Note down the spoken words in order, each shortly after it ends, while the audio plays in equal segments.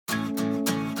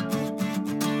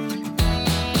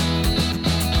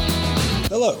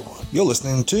Hello, you're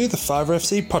listening to the Fiver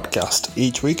FC podcast.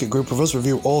 Each week, a group of us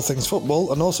review all things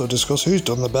football and also discuss who's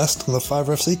done the best on the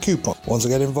Fiver FC coupon. Want to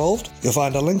get involved? You'll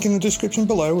find a link in the description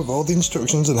below with all the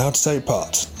instructions on how to take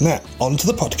part. Now, on to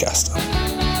the podcast.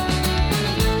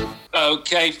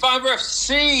 Okay, Fiver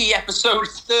FC, episode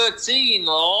 13,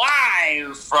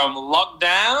 live from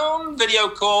lockdown, video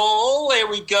call, here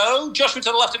we go. Joshua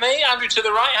to the left of me, Andrew to the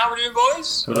right, how are we doing,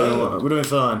 boys? We're doing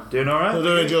fine. Doing alright? We're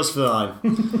doing just fine.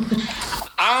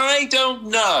 I don't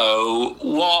know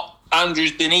what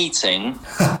Andrew's been eating,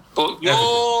 but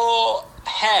your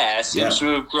hair seems to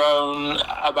have grown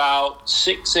about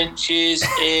 6 inches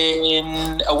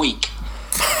in a week.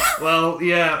 Well,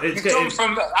 yeah, it's gone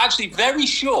from actually very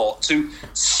short to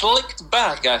slicked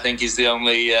back, I think is the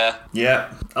only...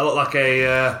 Yeah, I look like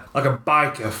a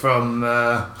biker from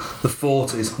the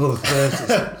 40s or the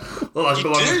 30s.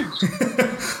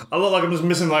 I look like I'm just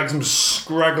missing like some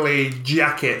scraggly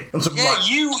jacket and some. Yeah,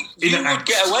 you would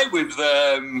get away with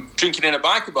drinking in a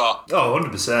biker bar. Oh,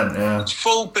 100%, yeah.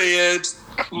 Full beard,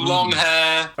 long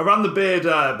hair. I ran the beard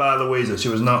by Louisa. She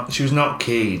was not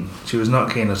keen. She was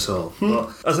not keen at all.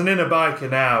 But as an inner biker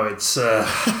now, it's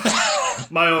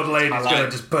my old lady's going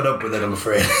to just put up with it, I'm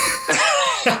afraid.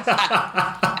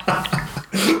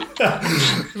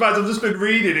 In fact, I've just been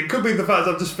reading. It could be the fact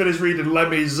I've just finished reading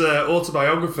Lemmy's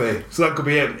autobiography. So that could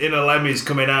be it. Inner Lemmy's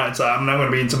coming out. It's like I'm now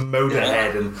going to be into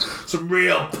Motorhead and some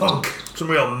real punk, some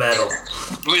real metal,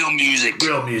 real music.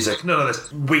 None of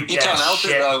this weak You can't help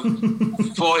shit. it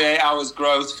though. 48 hours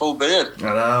growth, full beard.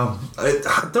 I know.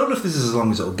 I don't know if this is as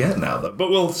long as it'll get now, though. But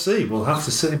we'll see. We'll have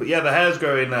to see. But yeah, the hair's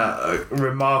growing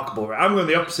remarkable. I'm going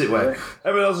the opposite way.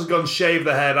 Everyone else has gone shave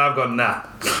the head. I've gone nah.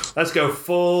 Let's go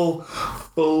full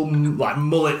like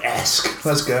mullet-esque.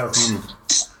 Let's go.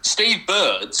 Steve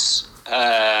Bird's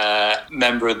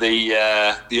member of the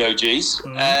OGs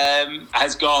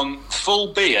has gone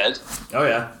full beard. Oh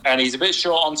yeah. And he's a bit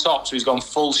short on top, so he's gone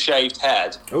full shaved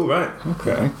head. Oh right.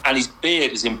 Okay. And his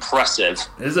beard is impressive.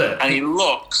 Is it? And he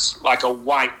looks like a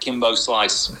white Kimbo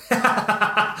Slice.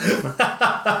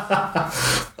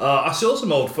 I saw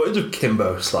some old footage of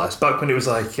Kimbo Slice back when it was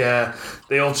like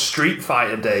the old Street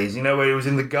Fighter days, you know, where he was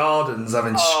in the gardens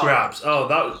having scraps. Oh,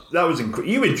 that was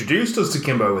incredible. You introduced us to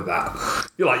Kimbo with that.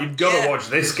 You're like, you've got to watch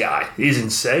this guy. He's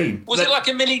insane. Was it like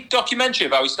a mini documentary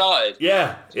of how he started?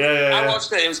 Yeah. I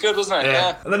watched it. It was good, wasn't it?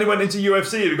 Yeah. And then he went into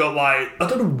UFC and he got like, I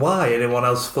don't know why anyone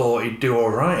else thought he'd do all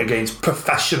right against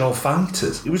professional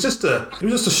fighters. He was just a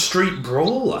street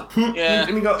brawler. Yeah.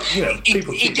 And he got,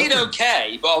 people. He did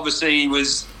okay, but obviously he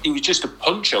was just a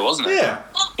puncher, wasn't he? Yeah.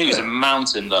 He was a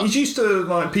mountain, though. He's used to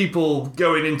like people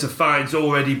going into fights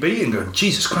already beating, going,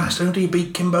 Jesus Christ, how do you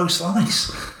beat Kimbo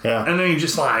Slice? Yeah. And then he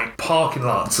just like parking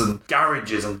lots and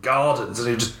garages and gardens, and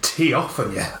he'd just tee off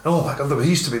on you. Oh my God, there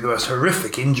used to be the most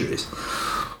horrific injuries.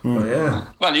 Oh, yeah.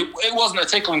 Well, it wasn't a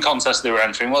tickling contest they were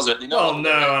entering, was it? Oh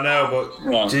no, I know,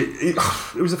 but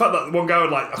it was the fact that one guy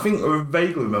would like, I think I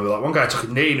vaguely remember, like one guy took a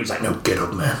knee and he was like, "No, get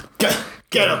up, man.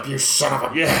 Get up, you son of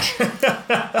a bitch."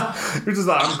 He was just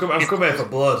like, I'm come here for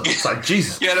blood. It's like,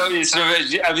 Jesus. Yeah, no,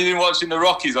 have you been watching the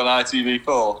Rockies on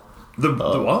ITV4? The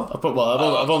what?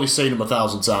 I've only seen them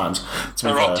 1,000 times.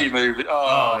 The Rocky movie.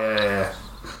 Oh, yeah.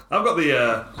 I've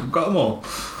got them all.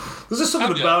 There's just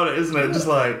something about it, isn't it? Just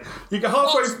like you get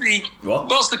halfway.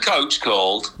 What's the coach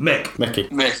called? Mickey,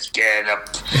 get up,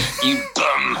 you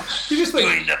bum. You just think you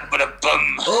ain't nothing but a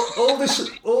bum.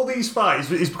 all these fights.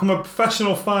 He's become a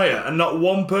professional fighter, and not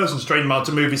one person's trained him how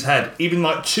to move his head, even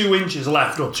like 2 inches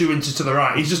left or 2 inches to the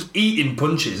right. He's just eating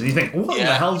punches, and you think, what in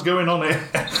the hell's going on here?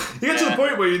 You get to the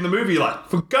point where in the movie you're like,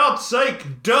 for God's sake,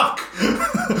 duck,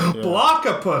 block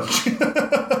a punch.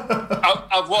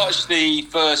 I've watched the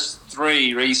first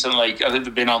 3 recently. I think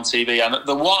they've been on TV, and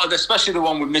the one, especially the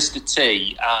one with Mr.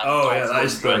 T. And that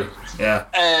is 3. Yeah.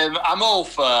 I'm all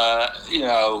for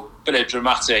bit of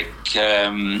dramatic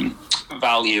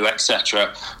value,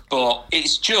 etc. But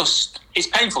it's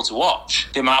painful to watch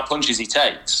the amount of punches he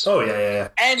takes. Oh yeah.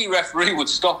 Any referee would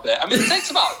stop it. I mean, it takes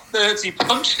about 30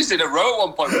 punches in a row at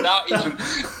one point without even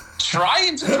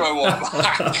trying to throw one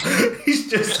back. He's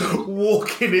just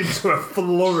walking into a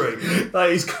flurry.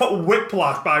 Like he's got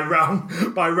whiplash by round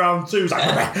 2. He's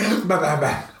like,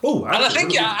 oh, and I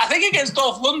think against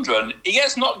Dolph Lundgren, he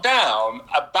gets knocked down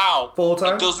about 4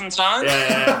 times? a dozen times.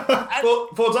 Yeah.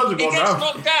 4 times. He gets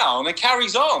knocked down and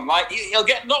carries on. Like he'll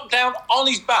get knocked down on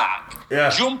his back,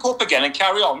 jump up again and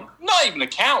carry on. Not even a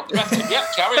count. The ref said, yep,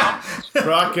 carry on.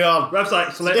 Crack on. Ref's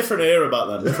like, slip. Different era back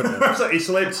then. Ref's like, he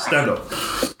slipped, stand up.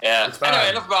 Yeah. Anyway,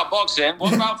 enough about boxing.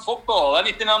 What about football?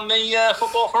 Anything on the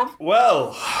football front?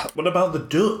 Well, what about the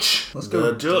Dutch? Let's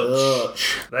go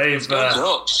Dutch. Let's go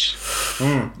Dutch.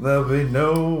 There'll be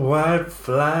no white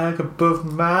flag above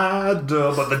my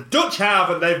door. But the Dutch have,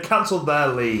 and they've cancelled their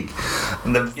league.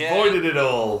 And they've voided it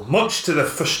all, much to the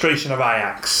frustration of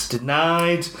Ajax.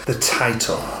 Denied the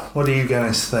title. What do you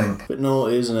guys think? Bit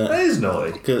naughty, isn't it? It is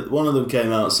naughty. 'Cause one of them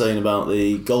came out saying about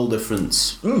the goal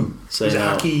difference. Is it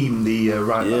Hakeem, the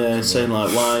right back? Yeah, saying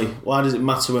like, why does it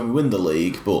matter when we win the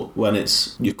league, but when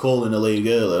it's you're calling a league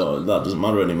early, that doesn't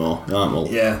matter anymore? Well,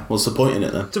 Yeah. what's the point in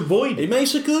it then? To void He it.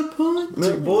 makes a good point.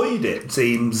 To void it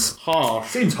seems Harsh.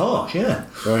 Seems harsh, yeah.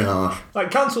 Very harsh.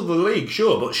 Like, cancel the league,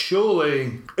 sure, but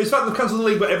surely... It's the fact they've cancelled the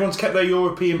league, but everyone's kept their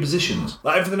European positions.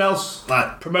 Like, everything else,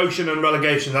 like, promotion and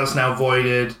relegation, that's now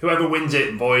voided. Whoever wins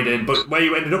it, voided. But where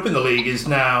you ended up in the league is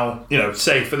now,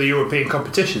 safe for the European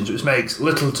competitions, which makes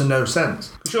little to no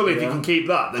sense. Surely if you can keep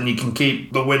that, then you can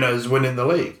keep the winners winning the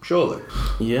league, surely.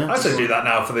 Yeah. I say do that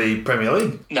now for the Premier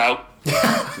League. No. No.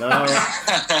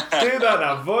 Do that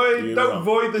now. Don't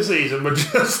void the season, but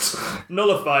just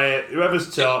nullify it.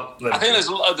 Whoever's top. I think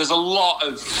there's a lot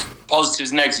of positives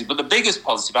and negatives, but the biggest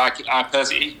positive, I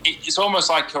personally, it's almost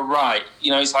like a right.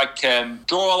 It's like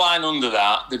draw a line under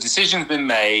that. The decision's been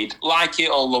made. Like it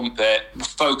or lump it.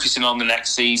 Focusing on the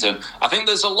next season. I think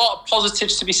there's a lot of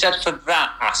positives to be said for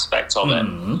that aspect of it.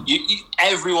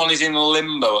 Everyone is in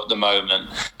limbo at the moment,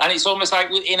 and it's almost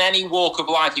like in any walk of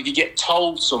life, if you get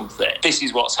told something, this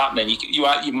is what's happening.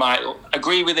 You might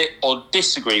agree with it or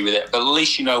disagree with it, but at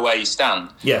least you know where you stand.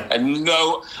 Yeah. And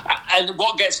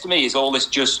what gets to me is all this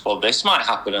this might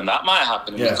happen and that might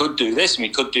happen, and we could do this and we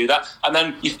could do that, and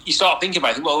then you start thinking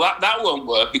about it. Well, that won't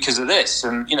work because of this,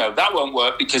 and that won't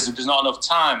work because there's not enough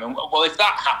time. And well, if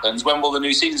that happens, when will the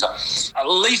new season start? At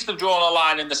least they've drawn a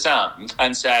line in the sand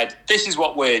and said, this is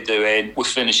what we're doing. We're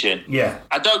finishing. Yeah.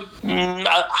 I don't know.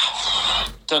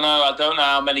 I don't know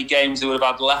how many games they would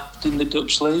have had left in the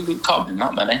Dutch league. It can't be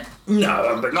that many.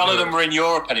 No. None of them were in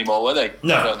Europe anymore, were they?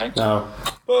 No. I don't think. No.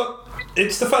 But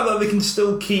it's the fact that they can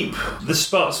still keep the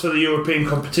spots for the European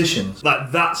competitions.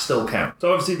 Like, that still counts.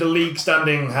 So obviously the league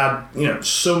standing had,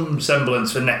 some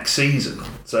semblance for next season.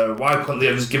 So why couldn't they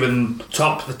have just given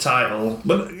top the title?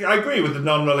 But I agree with the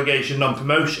non-relegation,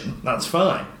 non-promotion. That's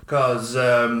fine. Because...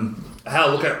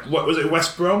 hell, look at what was it,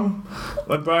 West Brom,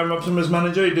 when Brian Robson was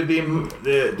manager. He did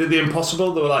the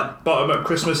impossible. They were like bottom at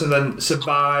Christmas and then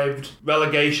survived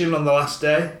relegation on the last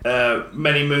day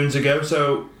many moons ago.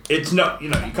 So it's not,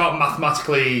 you can't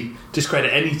mathematically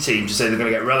discredit any team to say they're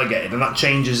going to get relegated, and that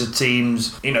changes a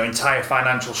team's entire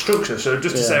financial structure. So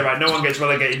just to say, right, no one gets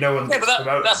relegated, no one gets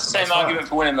promoted. That's the same argument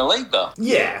for winning the league, though.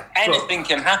 Yeah, anything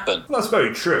can happen. That's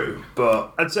very true,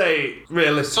 but I'd say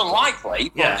realistically, it's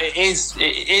unlikely, but it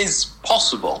is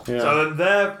possible. Yeah. So then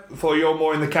therefore you're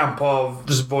more in the camp of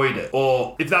just void it,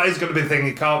 or if that is going to be the thing,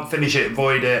 you can't finish it,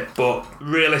 void it. But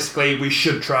realistically, we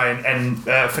should try and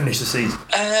finish the season.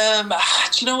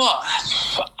 Do you know what?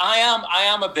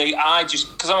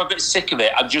 Because I'm a bit sick of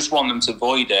it, I just want them to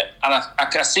void it. And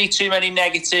I see too many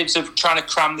negatives of trying to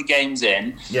cram the games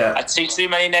in. Yeah. I see too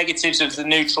many negatives of the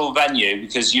neutral venue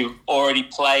because you've already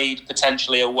played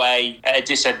potentially away at a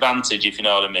disadvantage, if you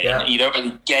know what I mean. Yeah. You don't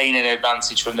really gain an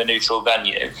advantage from the neutral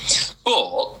venue.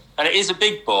 But, and it is a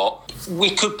big but,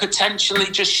 we could potentially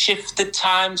just shift the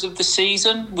times of the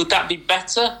season. Would that be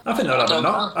better? I think that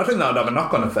would have a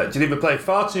knock-on effect. You'd either play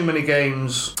far too many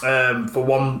games for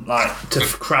one, to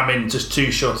cram in just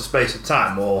too short a space of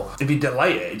time, or if you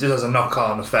delay it, it just has a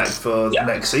knock-on effect for the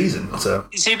next season. So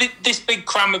you see, this big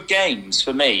cram of games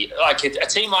for me, like a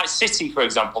team like City, for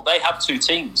example, they have two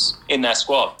teams in their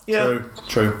squad. Yeah,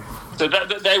 True. So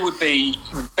they would be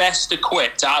best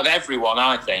equipped out of everyone,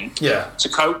 I think, to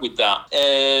cope with that.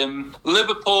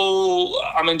 Liverpool,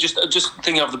 I mean, just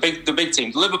thinking of the big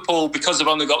teams. Liverpool, because they've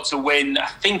only got to win, I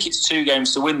think it's 2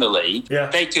 games to win the league. Yeah.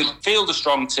 They could field a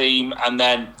strong team and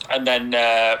then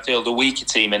field a weaker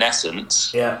team in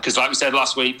essence. Yeah. Because like we said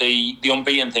last week, the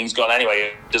unbeaten thing's gone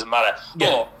anyway. It doesn't matter. Yeah.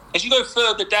 But as you go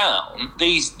further down,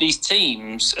 these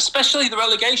teams, especially the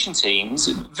relegation teams,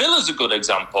 Villa's a good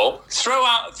example.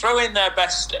 Throw in their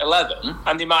best 11,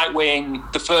 and they might win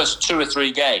the first 2 or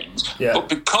 3 games. Yeah. But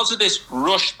because of this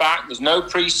rush back, there's no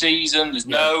pre-season, there's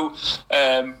no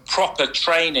proper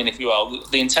training, if you will.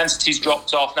 The intensity's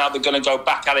dropped off. Now they're going to go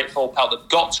back at it full pelt. They've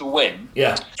got to win.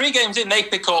 Yeah. 3 games in, they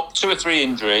pick up 2 or 3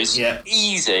 injuries,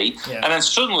 easy, and then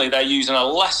suddenly they're using a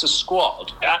lesser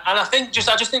squad. And I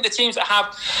just think the teams that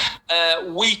have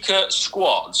weaker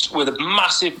squads with a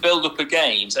massive build-up of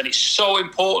games, and it's so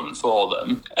important for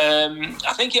them,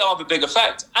 I think it'll have a big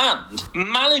effect. And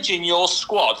managing your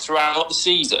squad throughout the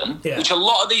season, which a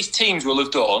lot of these teams will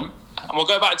have done, and we'll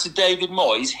go back to David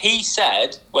Moyes. He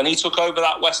said, when he took over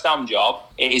that West Ham job,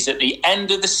 it is at the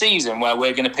end of the season where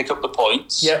we're going to pick up the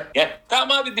points. Yeah. That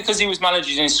might be because he was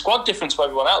managing his squad different to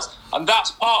everyone else. And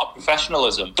that's part of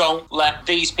professionalism. Don't let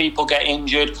these people get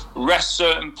injured, rest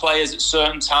certain players at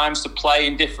certain times to play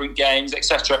in different games,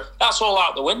 etc. That's all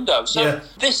out the window. So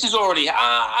this is already,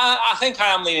 I think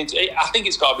I am leaning to, I think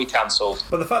it's got to be cancelled.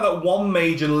 But the fact that one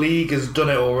major league has done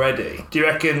it already, do you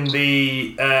reckon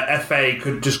the FA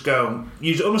could just go,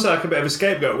 use almost like a bit of a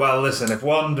scapegoat? Well, listen, if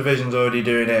one division's already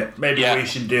doing it, maybe we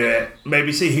should do it.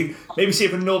 Maybe see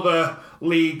if another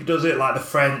league does it, like the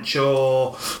French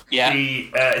or the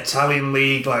Italian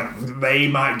league, like they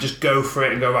might just go for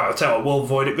it and go, right, I'll tell you what, we'll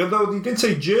avoid it. Although you did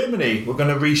say Germany were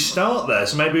going to restart there,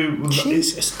 so maybe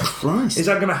Jesus Christ, is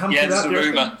that going to hamper that? There's a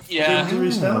rumour.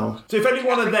 So if any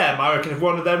one of them, I reckon, if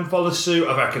one of them follows suit,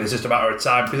 I reckon it's just a matter of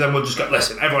time, because then we'll just go,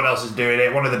 listen, everyone else is doing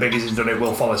it, one of the biggies has done it,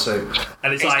 we'll follow suit.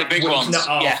 And it's like, the big ones. It's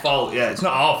not our fault. Yeah, it's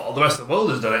not our fault. The rest of the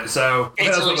world has done it. So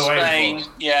Italy, Spain,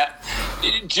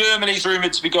 Germany's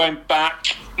rumoured to be going back.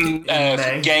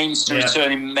 Games to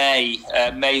return in May.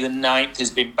 May the 9th has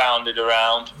been bounded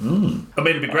around. I mean,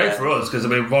 it'd be great for us because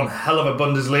one hell of a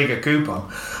Bundesliga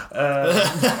coupon.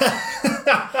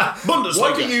 Bundesliga.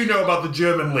 What do you know about the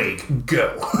German league?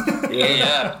 Go.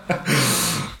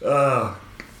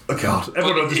 Oh God!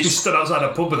 Everyone will just be stood outside a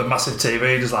pub with a massive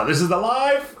TV, just like, this is the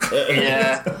live.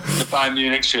 The Bayern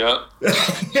Munich shirt.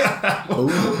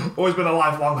 Always been a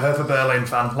lifelong Hertha Berlin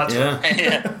fan. Let's go.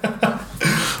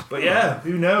 But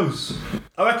who knows?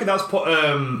 I reckon that's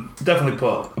definitely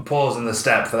put a pause in the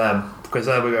step for them, because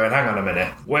there we're going, hang on a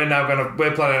minute, we're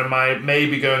planning on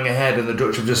maybe going ahead, and the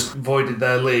Dutch have just voided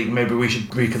their league. Maybe we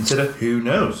should reconsider. Who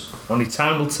knows? Only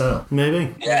time will tell.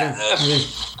 Maybe.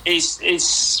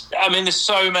 It's I mean, there's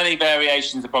so many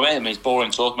variations. The problem, I mean, it's boring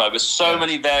talking about it, but so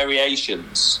many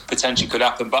variations potentially could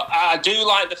happen. But I do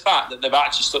like the fact that they've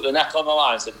actually stuck the neck on the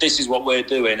line and said, this is what we're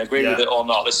doing, agree with it or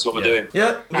not, this is what we're doing.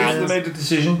 They made the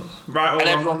decision, right? And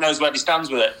everyone knows where he stands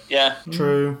with it.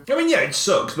 True. I mean, it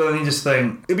sucks, but then you just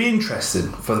think it'd be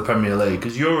interesting for the Premier League,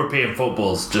 because European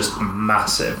football's just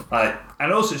massive.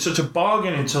 And also, it's such a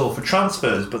bargaining tool for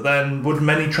transfers, but then would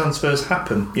many transfers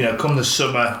happen? Come the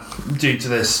summer, due to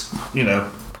this,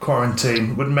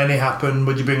 quarantine, would many happen?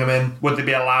 Would you bring them in? Would they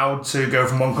be allowed to go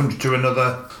from one country to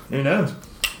another? Who knows?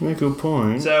 Make a good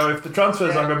point. So if the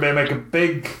transfers aren't going to make a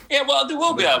big... Yeah, well, they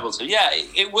will be able to. Yeah,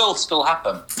 it will still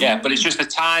happen. Yeah, but it's just the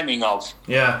timing of...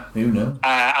 Yeah, who knows?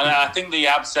 And I think they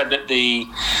have said that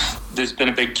there's been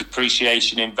a big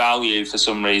depreciation in value for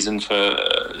some reason for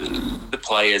the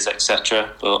players,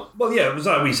 etc. But well, it was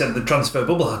like we said, the transfer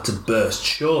bubble had to burst,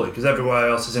 surely, because everywhere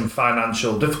else is in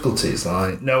financial difficulties.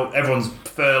 Everyone's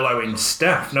furloughing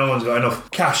staff. No one's got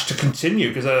enough cash to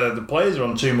continue because the players are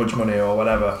on too much money or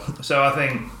whatever. So I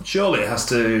think surely it has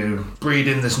to breed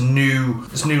in this new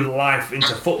life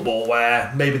into football,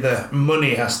 where maybe the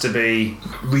money has to be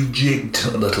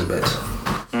rejigged a little bit.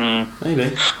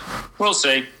 Maybe. We'll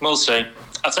see.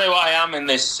 I'll tell you what I am in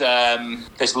this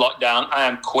this lockdown. I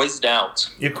am quizzed out.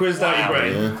 You're quizzed out your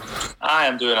brain? Yeah. I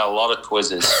am doing a lot of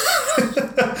quizzes.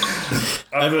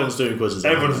 Everyone's doing quizzes.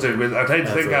 Everyone's doing quizzes. I'd hate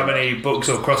to think how many books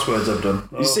or crosswords I've done.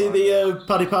 You see the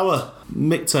Paddy Power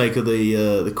Mick take of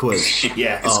the quiz?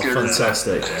 Yeah. It's good,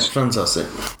 fantastic. It's fantastic.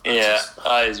 Yeah,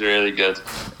 that is really good.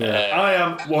 I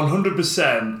am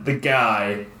 100% the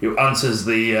guy who answers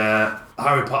the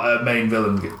Harry Potter main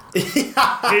villain. His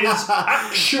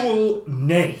actual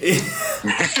name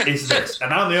is this,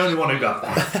 and I'm the only one who got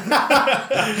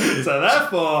that. So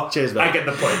therefore, cheers, I get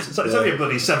the points. It's only a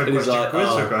bloody 7-question quiz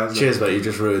for Christ's sake. Cheers, mate. You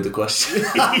just ruined the question.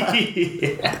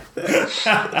 Yeah,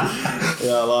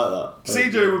 I like that.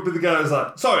 CJ would be the guy who's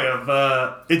like, sorry,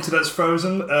 internet's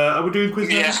frozen. Are we doing quiz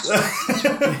now?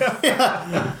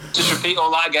 Just repeat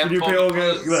all that again. Did you repeat all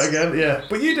that again? Yeah.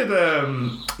 But you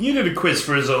did a quiz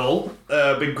for us all.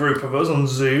 A big group of us on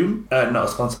Zoom. Not a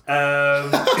sponsor.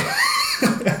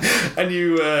 And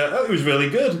it was really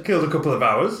good. Killed a couple of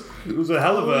hours. It was a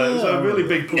hell of it was a really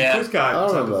big quiz guy.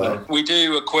 We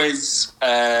do a quiz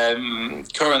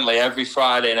currently every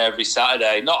Friday and every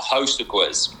Saturday. Not host a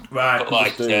quiz, right?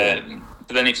 But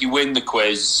but then if you win the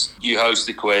quiz, you host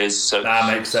the quiz. So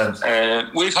that makes sense.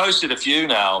 We've hosted a few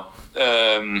now.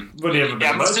 I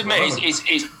must admit,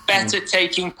 it's better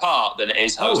taking part than it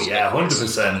is hosting.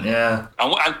 100%, yeah.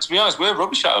 And to be honest, we're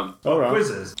rubbish at them. All right.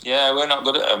 Quizzes? Yeah, we're not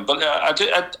good at them. But I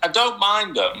don't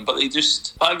mind them, but they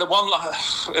just... Like the one,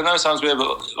 I know it sounds weird,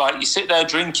 but you sit there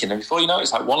drinking, and before you know it,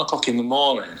 it's 1 o'clock in the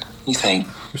morning. You think...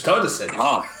 We started to say...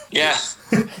 Oh, yeah.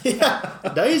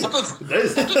 Yeah, days. I put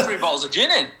 3 bottles of gin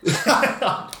in.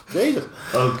 Jesus.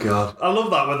 Oh God, I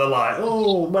love that when they're like,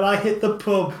 "Oh, when I hit the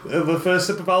pub, the first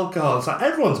sip of alcohol," it's like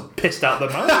everyone's pissed out their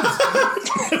minds.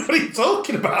 What are you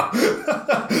talking about?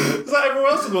 It's like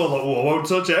everyone else is all like, "Oh, I won't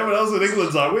touch it." Everyone else in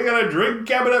England's like, "We're gonna drink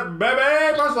cabinet,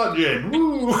 baby. Pass that gin."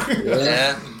 Woo.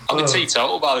 Yeah. I'll be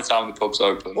teetotal by the time the pub's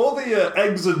open. All the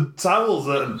eggs and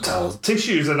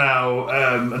tissues are now,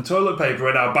 and toilet paper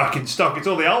are now back in stock. It's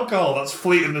all the alcohol that's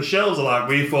fleeting the shelves. Are like,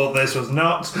 we thought this was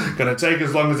not going to take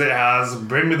as long as it has.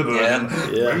 Bring me the bourbon.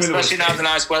 Yeah. Especially now the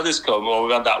nice weather's come, or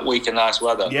we've had that week of nice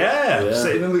weather. Yeah.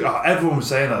 Sitting in everyone was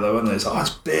saying that though, wasn't they? It's like, oh, it's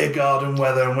beer garden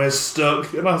weather and we're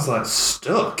stuck. And I was like,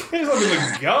 stuck? It's not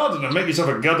even a garden and make yourself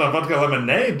a goddamn vodka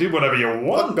lemonade. Do whatever you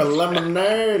want. Vodka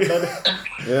lemonade, baby.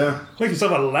 Yeah. Make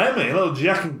yourself a lemon, a little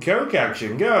Jack and Coke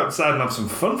action. Go outside and have some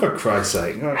fun for Christ's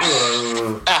sake. Gotta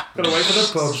wait for the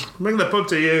pub. Bring the pub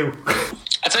to you.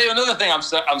 I tell you another thing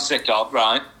I'm sick of,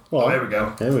 right? Well, There we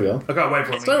go. Here we go. I can't wait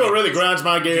for it. Tell you what really grinds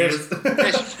my gears.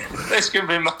 This can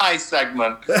be my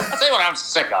segment. I'll tell you what I'm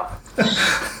sick of.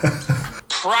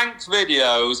 Pranked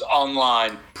videos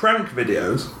online. Prank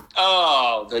videos.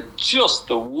 Oh, they're just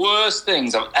the worst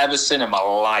things I've ever seen in my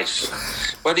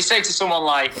life. Where they say to someone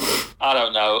like, I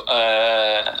don't know,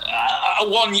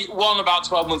 one about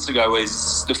 12 months ago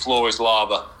is the floor is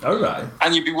lava. All right.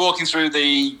 And you'd be walking through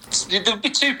there'd be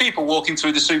two people walking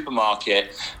through the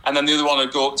supermarket, and then the other one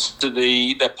would go up to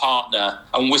their partner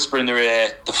and whisper in their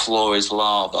ear, the floor is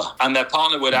lava. And their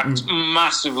partner would act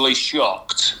massively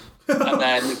shocked. And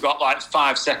then they've got like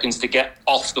 5 seconds to get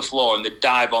off the floor and they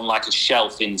dive on like a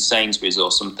shelf in Sainsbury's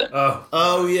or something.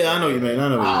 Oh, yeah, I know what you mean.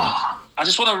 I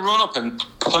just want to run up and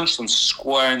punch them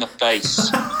square in the face.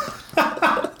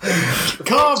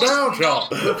 Calm down, John.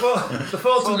 The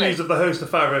thoughts and views of the host of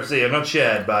Fire FC are not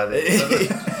shared by this.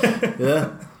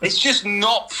 Yeah. It's just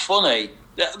not funny.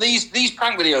 These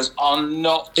prank videos are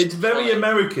not. It's very funny.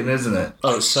 American, isn't it?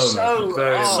 Oh, it's so American.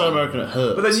 Very So American it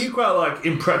hurts. But then you quite like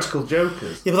Impractical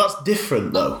Jokers. Yeah, but that's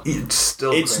different, though. It's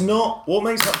still. It's not. What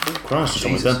makes that? Oh, Christ,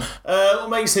 someone's done. What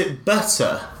makes it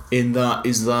better in that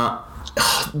is that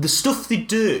the stuff they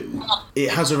do,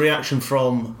 it has a reaction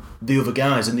from the other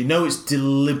guys, and they know it's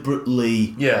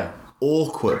deliberately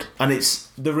awkward, and it's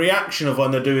the reaction of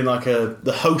when they're doing like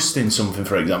the hosting something,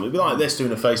 for example. It'd be like this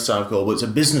doing a FaceTime call, but it's a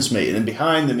business meeting, and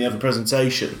behind them you have a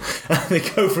presentation, and they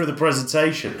go through the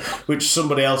presentation which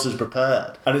somebody else has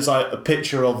prepared, and it's like a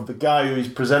picture of the guy who he's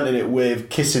presenting it with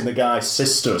kissing the guy's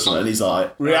sister or something, and he's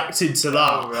like reacting to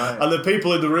that, and the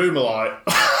people in the room are like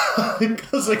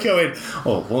because they're going,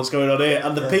 oh, what's going on here?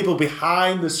 And the people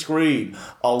behind the screen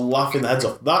are laughing their heads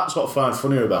off. That's what I find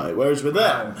funnier about it. Whereas with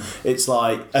them, it's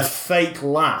like a fake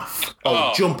laugh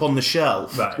or jump on the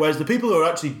shelf. Right. Whereas the people who are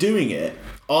actually doing it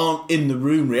aren't in the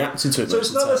room reacting to it. So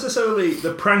it's not necessarily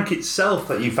the prank itself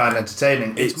that you find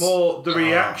entertaining. It's more the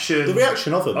reaction. The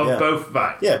reaction of them, both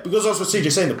sides. Yeah, because that's what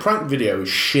CJ's saying. The prank video is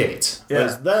shit. Yeah.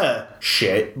 Whereas they're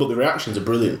shit, but the reactions are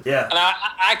brilliant. Yeah. And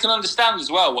I can understand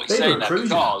as well what you're saying there,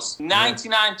 because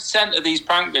 99% of these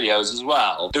prank videos as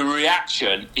well, the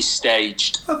reaction is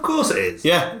staged. Of course it is.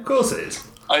 Yeah. Of course it is.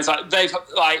 It's like they've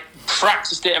like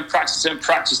practiced it and practiced it and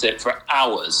practiced it for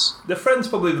hours. The friend's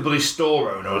probably the bloody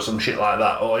store owner or some shit like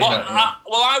that. Or, you know.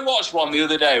 I watched one the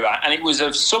other day, right, and it was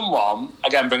of someone,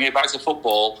 again, bringing it back to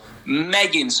football,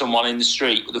 megging someone in the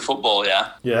street with a football,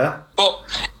 yeah? Yeah. But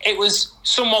it was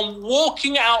someone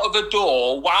walking out of a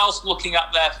door whilst looking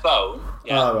at their phone.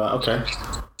 Yeah? Oh, right, okay.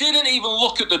 Didn't even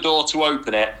look at the door to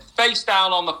open it, face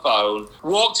down on the phone,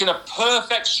 walked in a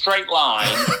perfect straight line,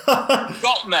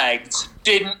 got megged,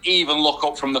 didn't even look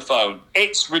up from the phone.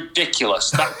 It's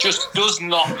ridiculous. That just does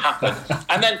not happen.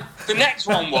 And then the next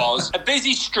one was a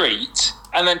busy street,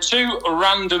 and then two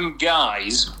random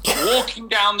guys walking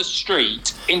down the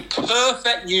street in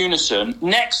perfect unison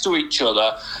next to each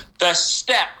other. Their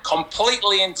step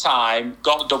completely in time,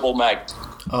 got double megged.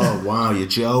 Oh wow, you're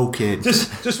joking.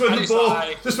 Just when the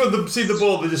ball, see the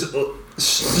ball, they just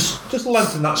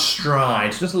lengthen that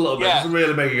stride just a little bit, just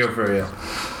really make it go through you.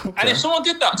 Okay. And if someone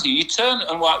did that to you, you turn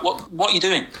and like, what are you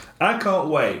doing? I can't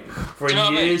wait for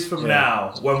years from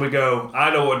now when we go,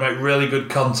 I know what would make really good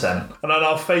content. And on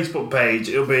our Facebook page,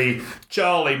 it'll be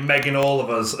Charlie megging all of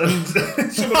us. And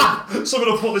someone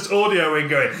will put this audio in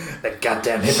going, the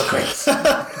goddamn hypocrites.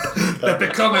 They've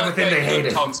become everything they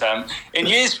hated. Content. In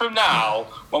years from now,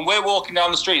 when we're walking down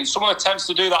the street and someone attempts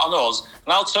to do that on us,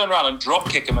 and I'll turn around and drop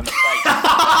kick him in the face.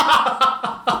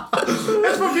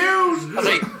 It's for views. I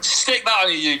say, stick that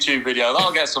on your YouTube video.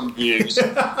 That'll get some views.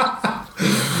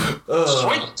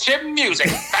 Sweet chip music.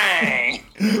 Bang.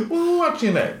 What's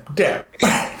your name? Derek.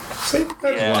 See?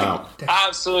 Yeah. Wow.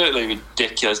 Absolutely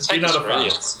ridiculous. Take You're this not a fan.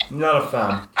 serious. Not a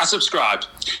fan. I subscribed.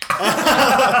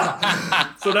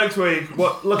 So next week,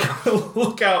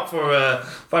 look out for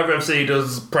Fiver FC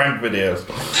does prank videos.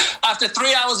 After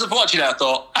 3 hours of watching it, I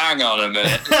thought, hang on a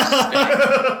minute.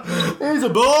 These are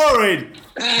boring.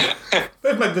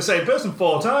 They've made the same person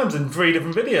 4 times in 3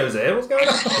 different videos here. What's going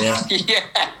on? Yeah.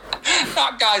 Yeah.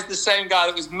 That guy's the same guy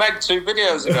that was Meg 2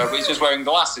 videos ago, but he's just wearing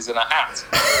glasses and a hat.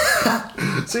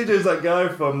 CJ's that guy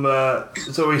from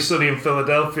It's Always Sunny in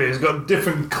Philadelphia. He's got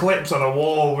different clips on a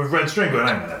wall with red string going,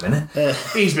 hang on a minute.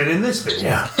 He's been in this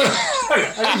video.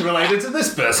 And he's related to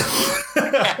this person.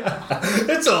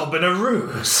 It's all been a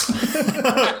ruse.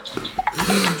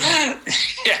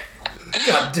 Yeah.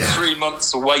 God damn. 3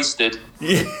 months wasted.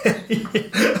 Yeah.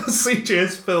 CJ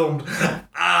has filmed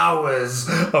hours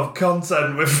of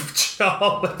content with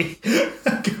Charlie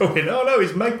going, oh no,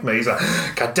 he's Meg me. He's like,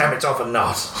 God damn, it's off and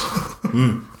not.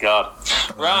 God.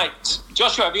 Right.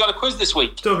 Joshua, have you got a quiz this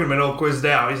week? Talking him all quizzed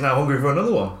out, he's now hungry for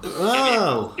another one.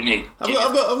 Oh. I've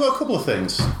got a couple of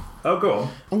things. Oh, go on.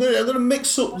 I'm gonna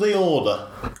mix up the order.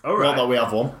 All right. Not that we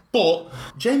have one. But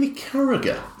Jamie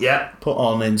Carragher Yeah. put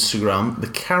on Instagram the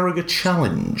Carragher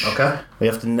Challenge. Okay. We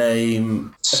have to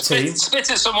name a team.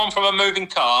 Spit at someone from a moving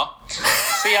car.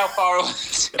 See how far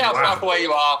away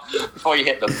you are before you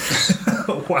hit them.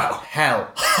 Wow. Hell.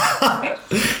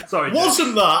 Sorry.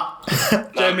 Wasn't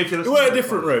that? Jamie, if you're He went a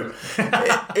different route.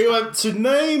 He went to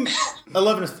name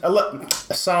 11,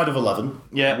 a side of 11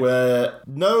 Yeah. where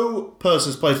no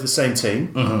person's played for the same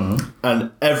team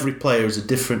and every player is a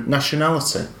different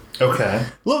nationality. Okay.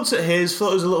 Looked at his,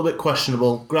 thought it was a little bit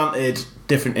questionable. Granted,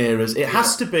 different eras. It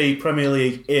has to be Premier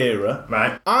League era.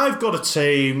 Right. I've got a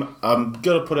team. I'm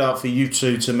going to put it out for you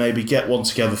two to maybe get one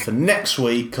together for next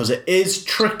week because it is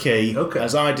tricky. Okay.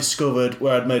 As I discovered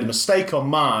where I'd made a mistake on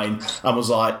mine and was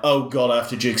like, oh God, I have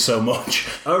to jig so much.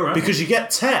 Oh, right. Because you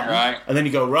get 10 Right. and then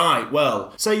you go, right,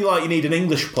 well, say you need an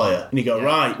English player and you go,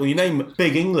 right, well, you name a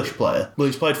big English player. Well,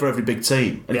 he's played for every big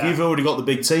team. And Yeah. if you've already got the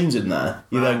big teams in there,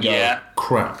 you then go, Yeah.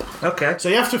 crap. Okay. So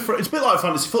you have to. It's a bit like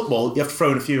fantasy football. You have to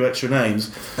throw in a few extra names.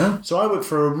 So I went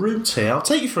for a route here. I'll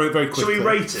take you through it very quickly. Shall we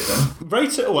rate it then?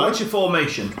 Rate it away. What's your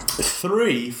formation?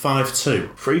 3-5-2.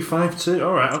 3-5-2.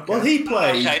 All right. Okay. Well, he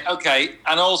played. Okay.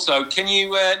 And also, can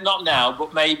you, not now,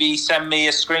 but maybe send me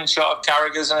a screenshot of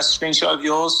Carragher's and a screenshot of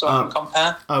yours so I can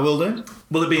compare? I will do.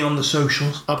 Will it be on the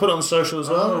socials? I'll put it on the social as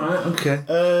well. All right.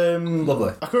 Okay.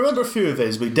 Lovely. I can remember a few of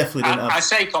his, but he definitely didn't I have.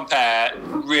 say compare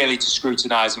really to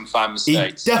scrutinise and find He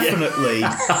mistakes. definitely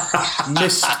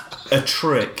missed a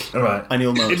trick. All right. And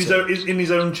you'll notice in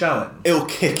his own challenge. He'll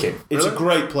kick him. It's Really? a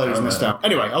great player who's missed out.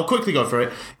 Anyway, I'll quickly go for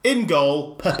it. In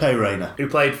goal, Pepe Reina. Who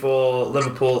played for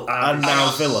Liverpool And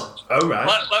now Villa. Oh, right.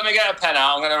 Let me get a pen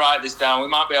out. I'm going to write this down. We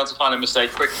might be able to find a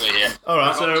mistake quickly here. All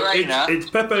right. So Reina. it's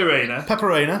Pepe Reina. Pepe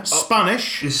Reina,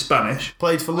 Spanish. He's Spanish.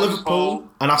 Played for Liverpool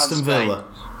and Aston and Spain. Villa.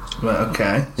 Right,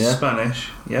 okay. Yeah. Spanish.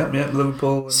 Yep,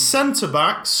 Liverpool. Centre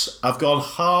backs, I've gone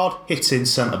hard hitting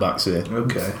centre backs here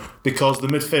Okay. because the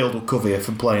midfield will cover you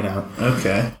from playing out.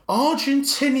 Okay.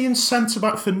 Argentinian centre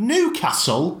back for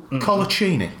Newcastle,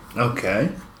 Colaccini. Okay.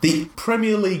 The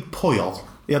Premier League Puyol.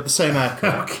 He had the same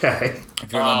haircut. Okay.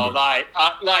 If you remember.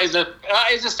 That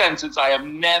is a sentence I have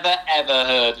never ever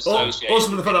heard associated.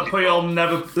 Also, the fact that Puyol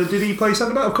never. Did he play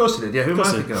centre back? Of course he did, yeah. Who am I Of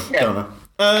course thinking of? he- Don't know.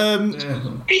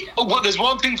 Well, there's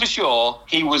one thing for sure: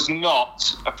 he was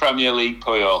not a Premier League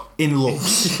Puyol. In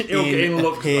looks. In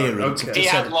looks, appearance. okay. He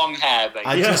had long hair,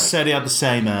 basically. I just said he had the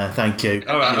same hair, thank you.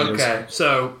 Alright, He was. okay.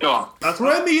 So. Go on.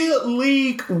 Premier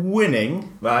League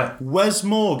winning Right. Wes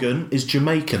Morgan is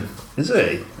Jamaican. Is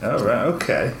he? Alright,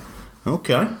 okay.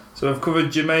 Okay. So we've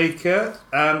covered Jamaica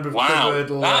and we've Wow, covered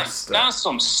Leicester. that's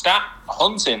some stat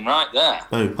hunting right there.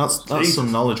 Oh, that's Jesus.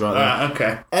 some knowledge right there. Alright,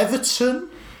 okay. Everton,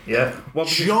 Yeah. What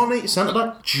was Johnny, centre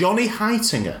back, Johnny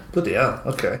Heitinger, Bloody hell,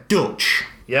 okay. Dutch,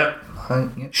 Yep. Yeah.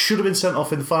 should have been sent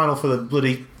off in the final for the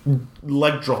bloody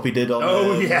leg drop he did on.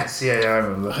 Oh, yes, yeah, I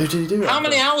remember. Who did he do it? How on?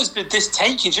 many hours did this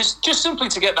take you? Just simply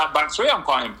to get that back three, I'm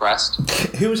quite impressed.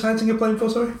 Who was Heitinger playing for,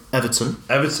 sorry? Everton.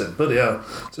 Everton, bloody hell.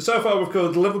 So far we've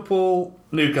covered Liverpool,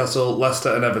 Newcastle,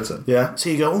 Leicester and Everton. Yeah. So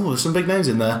you go, oh, there's some big names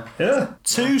in there. Yeah.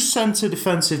 2 centre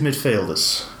defensive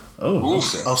midfielders. Oh,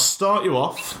 Oof. okay. I'll start you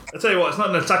off. I tell you what, it's not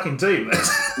an attacking team.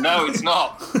 No, it's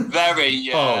not.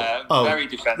 Very, Oh. very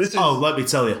defensive. This is, Oh, let me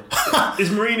tell you. is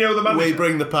Mourinho the manager? We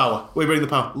bring the power. We bring the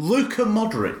power. Luka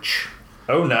Modric.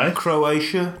 Oh, nice.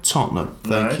 Croatia, Tottenham.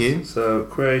 Thank Nice. you. So,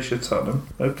 Croatia, Tottenham.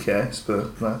 Okay,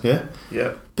 Spurs. Nice. Yeah.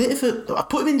 Yep. Bit of a. I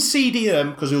put him in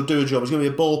CDM because he'll do a job. He's going to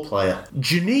be a ball player.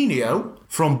 Juninho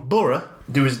from Borough.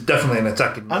 He was definitely an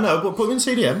attacking I know, but put him in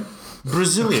CDM.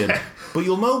 Brazilian. but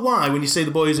you'll know why when you see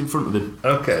the boys in front of him.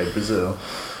 Okay, Brazil.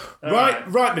 Right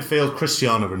midfield,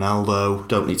 Cristiano Ronaldo.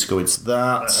 Don't need to go into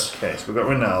that. Okay, so we've got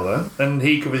Ronaldo, and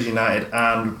he covers United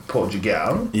and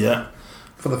Portugal. Yeah.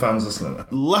 For the fans listening.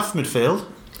 Left midfield,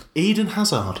 Eden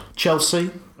Hazard,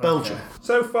 Chelsea, Belgium. Okay.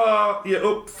 So far, your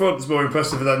up front's more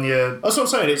impressive than your... That's what I'm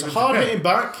saying. It's a hard hitting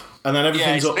back, and then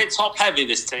everything's it's up. a bit top heavy,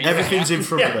 this team. Everything's in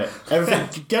front of it.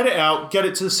 Everything. Get it out. Get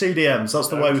it to the CDMs. That's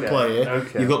the way we play here.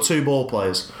 Okay. You've got 2 ball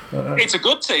players. It's a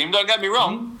good team. Don't get me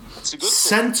wrong. It's a good team.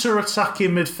 Centre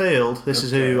attacking midfield. This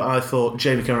is who I thought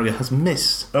Jamie Carragher has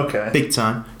missed. Okay. Big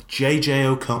time.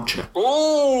 JJ Okocha.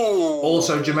 Ooh.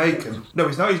 Also Jamaican. No,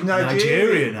 he's not. He's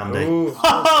Nigerian. Andy. Ooh.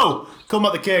 Ho! Come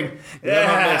at the king.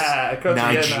 Yeah.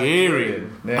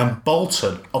 Nigerian. Yeah. And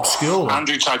Bolton. Obscure.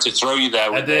 Andrew tried to throw you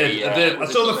there. I did. I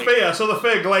saw the fear. I saw the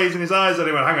fear glaze in his eyes, and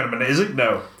he went, "Hang on a minute, is it?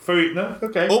 No. No.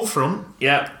 Okay. Up front,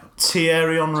 Yeah.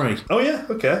 Thierry Henry. Oh yeah.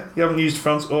 Okay. You haven't used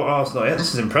France or Arsenal yet.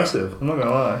 This is impressive. I'm not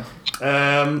gonna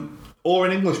lie. Or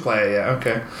an English player yet.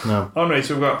 Okay. No. Henry.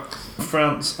 So we've got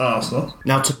France, Arsenal.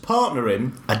 Now, to partner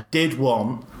him, I did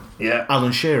want Yeah.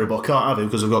 Alan Shearer, but I can't have him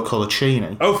because I've got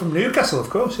Colaccini. Oh, from Newcastle, of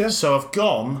course. Yeah. So I've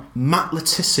gone Matt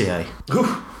Letizia. Ooh,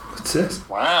 what's this?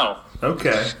 Wow.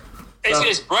 Okay.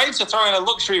 It's brave to throw in a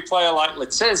luxury player like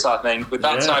Letizia, I think, with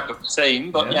that type of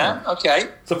team. But okay.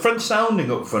 It's a French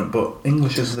sounding up front, but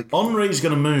English is the... Henry's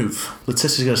going to move.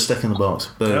 Letitia's going to stick in the box.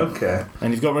 Boom. Okay.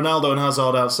 And you've got Ronaldo and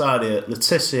Hazard outside here.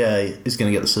 Letizia is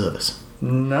going to get the service.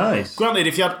 Nice. Granted,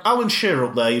 if you had Alan Shearer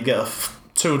up there, you'd get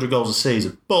 200 goals a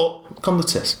season. But, come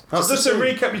Letizia. So just to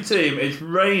recap your team, it's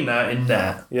Reina in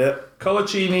net. Yeah.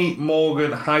 Colaccini,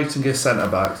 Morgan, Heitinger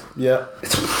centre-back. Yeah.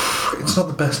 It's not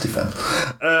the best defence.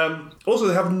 Also,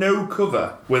 they have no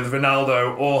cover with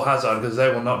Ronaldo or Hazard because they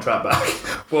will not track back.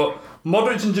 But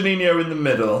Modric and Janino in the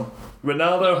middle.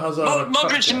 Ronaldo, Hazard...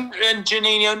 Modric and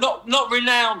Janino, not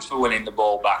renowned for winning the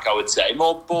ball back, I would say.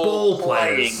 More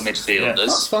ball-playing midfielders. Yeah.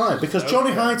 That's fine, because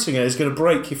Johnny Heitinger is going to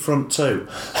break your front 2.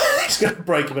 He's going to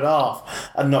break him in half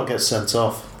and not get sent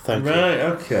off. Thank you. Right,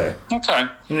 okay. Okay. And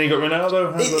then you got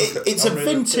Ronaldo. It's a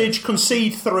vintage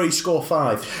concede 3, score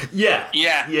 5. Yeah.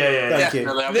 Yeah. Thank you.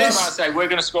 Definitely. I was about to say, we're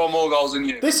going to score more goals than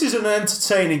you. This is an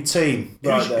entertaining team.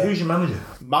 Who's your manager?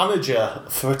 Manager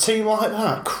for a team like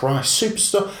that? Christ,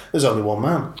 superstar. There's only one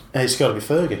man. It's got to be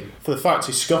Fergie. For the fact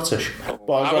he's Scottish.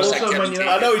 But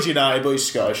I know he's United, but he's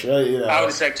Scottish. I would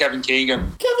have said Kevin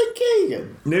Keegan. Kevin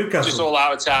Keegan. Newcastle. Just all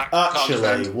out attack.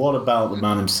 Actually, what about the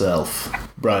man himself?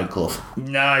 Brian Clough.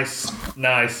 Nice.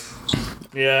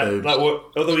 Yeah,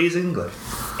 although he's English.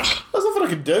 There's nothing I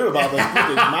can do about the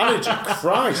manager.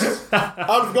 Christ. I'd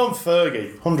have gone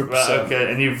Fergie, 100%. Right,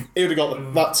 okay, and He would have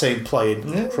got that team playing.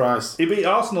 Yeah. Christ. He beat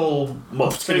Arsenal,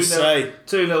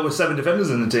 2-0 with 7 defenders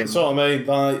in the team. That's what I mean.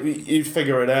 Like, you'd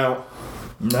figure it out.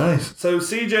 Nice. So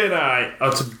CJ and I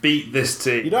are to beat this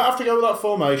team. You don't have to go with that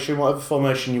formation, whatever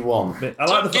formation you want. I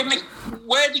like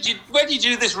where did you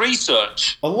do this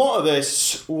research? A lot of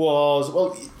this was,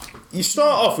 well, you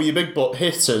start off with your big butt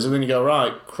hitters and then you go,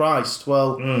 right, Christ,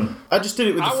 well, I just did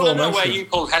it with the formation. I want to know where you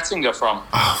pulled Hettinger from.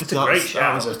 It's a great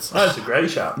shout. That's a great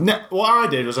shout. What I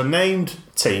did was I named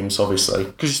teams, obviously,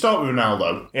 because you start with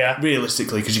Ronaldo,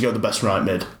 realistically, because you go the best right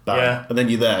mid, and then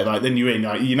you're there, like, then you're in,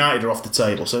 like, United are off the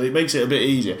table, so it makes it a bit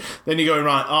easier. Then you go,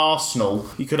 right, Arsenal,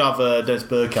 you could have Des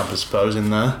Bergkamp, I suppose, in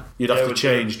there. You'd have to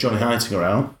change Johnny Heitinger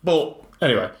out. But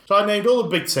anyway, so I named all the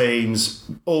big teams,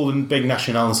 all the big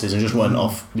nationalities, and just went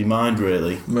off my mind,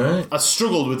 really. Right. I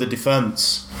struggled with the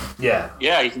defence. Yeah.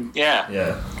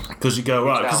 Yeah. Because you go,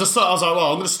 right, because I was like,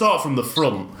 well, I'm going to start from the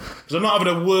front. Because I'm not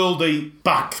having a worldy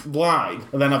back line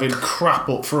and then having crap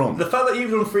up front. The fact that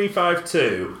you've done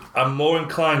 3-5-2, I'm more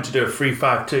inclined to do a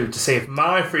 3-5-2 to see if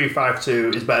my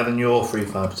 3-5-2 is better than your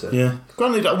 3-5-2. Yeah.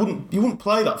 Granted, you wouldn't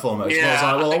play that formation. Yeah,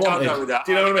 I was like, well, I wanted... I'll go with that.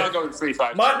 Do you know what I mean? I'll go with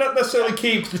 3-5-2. Might not necessarily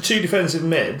keep the 2 defensive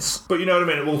mids, but you know what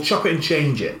I mean? We'll chop it and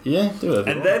change it. Yeah, do it.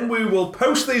 And then we will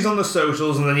post these on the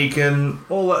socials, and then you can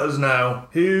all let us know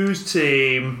whose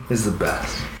team is the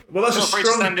best. Well, that's Feel free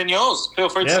to send in yours. Feel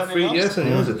free to send in yours. Yeah, send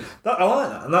yours. I like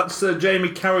that. And that's Jamie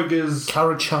Carragher's...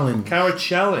 Carragher Challenge. Carragher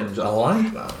Challenge. I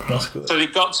like that. That's good. So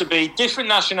they've got to be different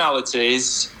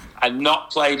nationalities and not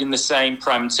played in the same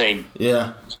Prem team.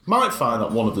 Yeah. Might find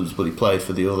that one of them's bloody played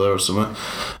for the other or something.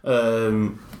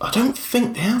 I don't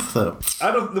think they have, though.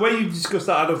 The way you discussed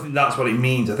that, I don't think that's what it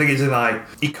means. I think it's in, like,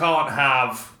 you can't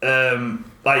have...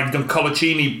 like, you've done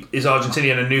Colaccini is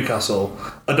Argentinian and Newcastle.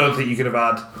 I don't think you could have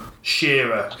had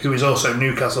Shearer, who is also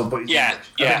Newcastle, but I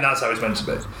think that's how it's meant to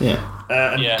be.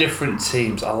 Yeah. Different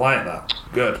teams. I like that.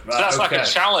 Good. So that's like a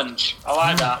challenge. I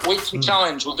like that. Weekly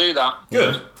challenge. We'll do that.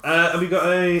 Good. Have you got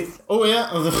a? Oh yeah.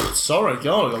 Sorry,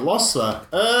 God, I got lost there.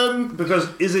 Because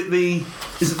is it the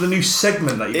new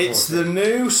segment that you? It's the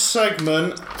new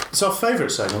segment. It's our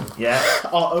favourite segment. Yeah.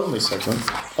 Our only segment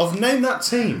of Name That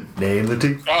Team. Name the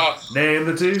team. Name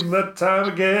the team. That time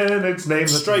again. It's name the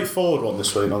Straightforward one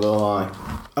this week, not gonna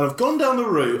lie. And I've gone down the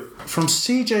route from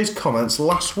CJ's comments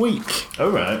last week. Oh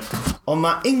right. On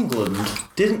that England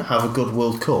didn't have a good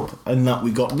World Cup and that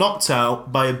we got knocked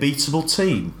out by a beatable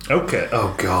team. Okay.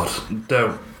 Oh God.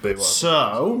 Don't be one.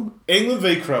 So, England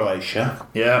v Croatia.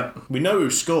 Yeah. We know who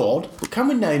scored, but can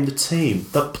we name the team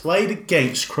that played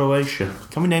against Croatia?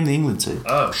 Can we name the England team?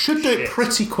 Oh, should do it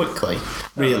pretty quickly,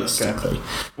 realistically. Okay.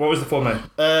 What was the formation?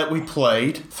 We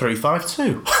played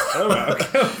 3-5-2. Oh right.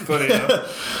 Okay. Funny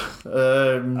enough.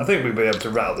 I think we'll be able to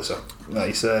rattle this up. Like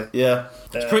you say. Yeah,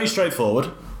 it's pretty straightforward.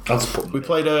 I'll just put. We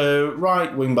played a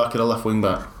right wing back and a left wing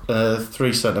back,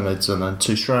 3 centre mids and then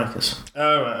 2 strikers.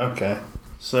 Oh right. Okay.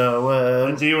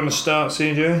 So, Do you want to start,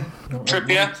 CJ?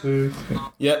 Trippier.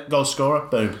 yeah, goal scorer,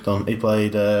 boom, done. He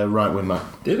played right wing back.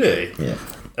 Did he?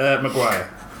 Yeah. Maguire.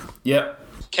 Yep.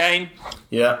 Kane.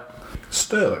 Yeah.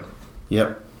 Sterling.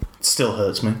 Yep. Still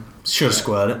hurts me. Should have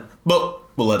squared it, but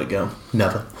we'll let it go.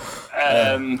 Never.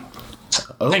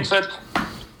 Pickford.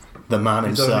 The man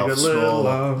himself.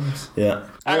 Small. Yeah.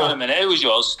 Hang on a minute. Who was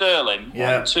yours? Sterling.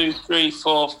 Yeah. 1, 2, 3,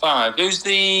 4, 5. Who's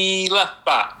the left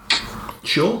back?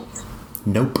 Sure.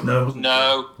 Nope. No. Wasn't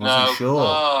No. Wasn't sure.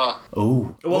 Oh.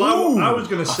 Ooh. Well, I was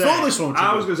going to say. I thought this one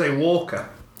I was going to say Walker.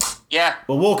 Yeah.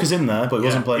 Well, Walker's in there, but he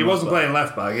wasn't playing. He wasn't left playing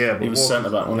left back. Yeah, but He was Walker- centre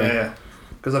back, wasn't he? Yeah.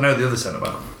 Because I know the other centre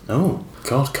back. back. Oh,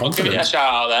 God, Give it a confident.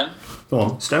 shout out then. Go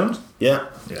on. Stones. Yeah.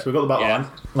 Yeah. So we've got the back Yeah. line.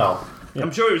 No. I'm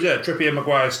sure it was Trippier,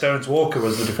 Maguire, Stones, Walker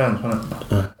was the defence,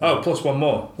 wasn't it? Oh, plus one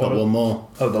more. Got one more.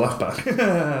 Oh, the left back.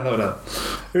 That would help.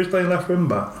 Who's playing left wing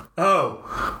back?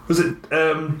 Oh, was it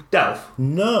Delph?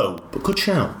 No, but good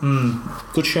shout.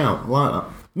 Good shout. I like that.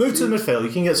 Move to the midfield. You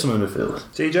can get some in the midfield.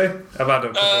 CJ? I've had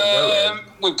a couple of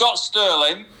We've got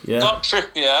Sterling. Yeah. Got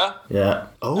Trippier. Yeah.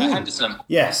 Oh. Henderson.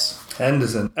 Yes.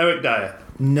 Henderson. Eric Dyer.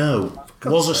 No.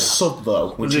 Was a sub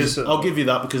though, which Was he a is. sub? I'll give you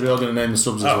that because we are going to name the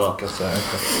subs as well. God's sake,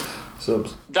 okay.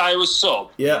 Subs. Dyer was sub.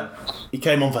 Yeah. He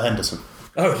came on for Henderson.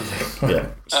 Oh, did he? Yeah.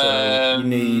 So you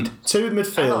need 2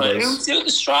 midfielders. Who's the other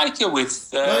striker with...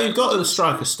 No, you've got the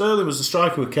striker. Sterling was the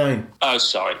striker with Kane. Oh,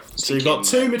 sorry. So you've got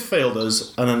 2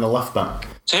 midfielders and then the left back.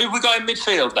 So who have we got in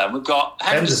midfield then? We've got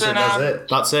Henderson, Henderson, and... that's it.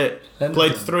 That's it. Henderson.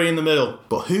 Played 3 in the middle.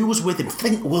 But who was with him?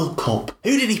 Think World Cup.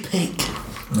 Who did he pick?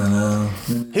 No.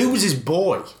 Who was his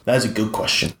boy? There's a good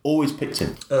question. Always picked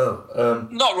him. Oh,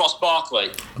 Not Ross Barkley.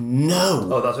 No.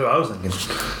 oh, that's what I was thinking.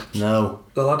 No.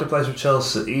 The lad who plays for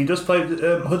Chelsea. He just played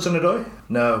Hudson-Odoi?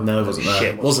 No. No, wasn't there.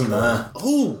 Shit, Wasn't there.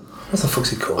 Oh. What the fuck's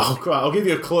he called? Oh, crap. I'll give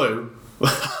you a clue.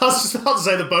 I was just about to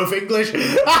say they're both English.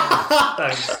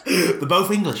 Thanks. They're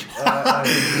both English.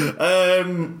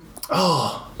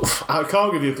 I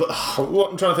can't give you a clue.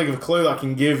 I'm trying to think of a clue that I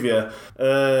can give you.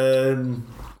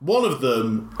 One of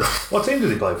them, What team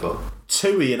did he play for?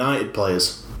 2 United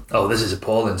players. Oh, this is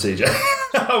appalling, CJ.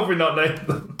 How have we not named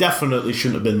them? Definitely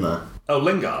shouldn't have been there. Oh,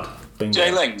 Lingard. Bingo.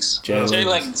 Jay Lings. Jay Jay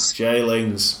Lings. Lings. Jay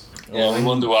Lings. Yeah, we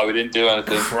wonder why we didn't do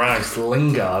anything. Christ,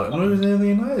 Lingard. Who was in the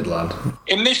United lad?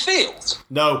 In midfield?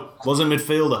 No, wasn't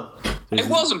midfielder. It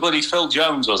wasn't bloody Phil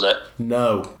Jones, was it?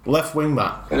 No, left wing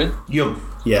back. Young.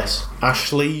 Yes,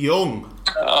 Ashley Young,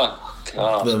 Oh,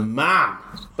 God. the man.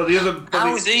 But the other. But How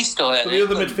the, is he still in but the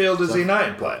other England? midfielder's a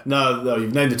United player. No,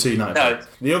 you've named the 2 United. No. players.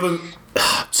 The other,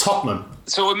 Tottenham.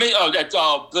 So we meet...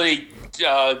 bloody...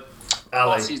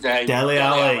 what's his name? Dele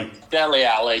Alli. Dele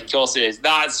Alli, of course it is.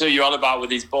 That's who you're on about with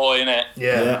his boy, innit?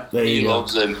 Yeah, there He you go.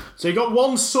 loves him. So you got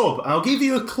 1 sub. I'll give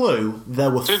you a clue. There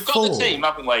were So we've 4. got the team,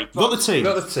 haven't we? Got the team.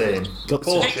 Got the team. Got the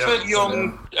Paul team. Pickford,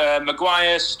 Young,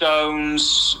 Maguire,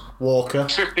 Stones, Walker.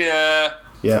 Trippier.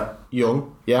 Yeah.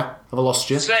 Young. Yeah. Have I lost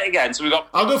you? Say it again. So we've got...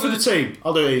 I'll go for the team.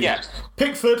 I'll do it easy. Yeah.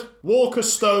 Pickford, Walker,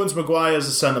 Stones, Maguire as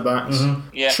the centre backs.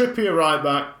 Yeah. Trippier right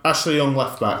back. Ashley Young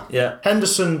left back. Yeah.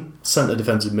 Henderson centre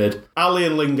defensive mid. Ali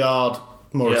and Lingard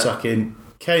more Yeah. attacking.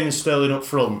 Kane and Sterling up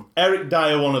front. Eric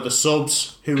Dyer one of the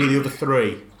subs. Who were the other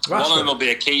 3? One of them will be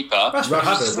a keeper. Rashford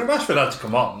had to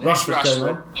come on. Rashford came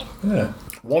Rashford. on. Yeah.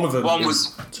 One of them. One is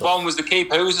was tough. the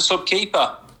keeper. Who was the sub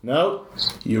keeper? No,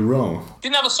 you're wrong.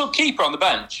 Didn't have a sub keeper on the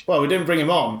bench. Well, we didn't bring him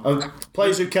on.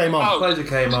 Players who came on. Oh. Players who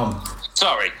came on.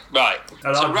 Sorry, right.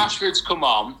 And So I'm- Rashford's come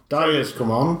on. Dyer's come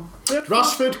on.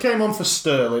 Rashford came on for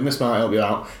Sterling. This might help you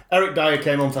out. Eric Dyer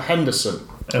came on for Henderson.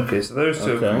 Okay, so those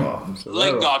two have Okay. come on. So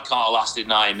they're Lingard all- can't have lasted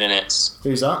 9 minutes.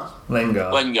 Who's that?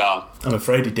 Lingard. Lingard. I'm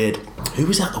afraid he did. Who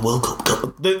was at the World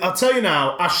Cup? I'll tell you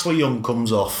now, Ashley Young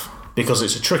comes off because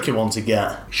it's a tricky one to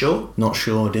get. Sure. Not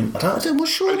sure. I don't. Was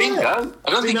sure. I didn't go. I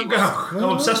don't think he go. was. I'm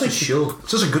obsessed with Shaw.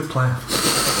 Such a good player.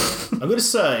 I'm going to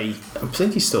say, I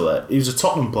think he's still there. He was a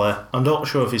Tottenham player. I'm not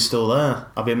sure if he's still there.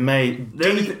 I've been made.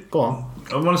 Go on.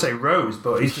 I want to say Rose,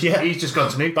 but he's just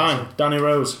gone to Newcastle. Bang, Danny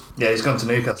Rose. Yeah, he's gone to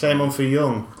Newcastle. Came on for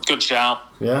Young. Good shout.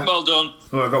 Yeah. Well done.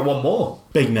 Well, I've got one more.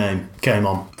 Big name. Came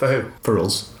on. For who? For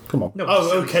us. Come on.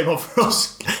 No, came on for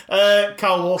us.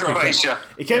 Carl Walker. Croatia.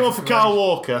 He came on for Carl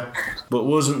Walker, but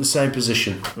wasn't the same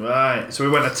position. Right, so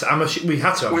we went. We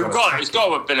had to. It's got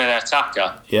to have been an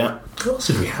attacker. Yeah. What else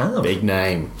did we have? Big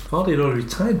name. Vardy had already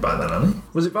retired by then, hadn't he?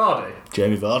 Was it Vardy?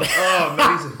 Jamie Vardy. Oh,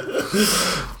 amazing.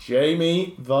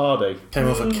 Jamie Vardy. Came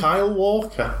on for Kyle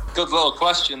Walker. Good little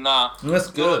question, that. That's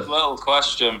good. Little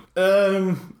question.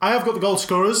 I have got the goal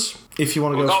scorers. If you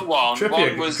want to We've go. got one.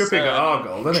 Trippier, One was, Trippier got our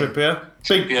goal, didn't he? Trippier.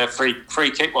 Yeah,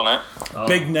 free kick, wasn't it?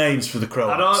 Big names for the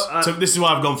Croats. So this is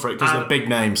why I've gone for it, because they're big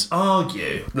names.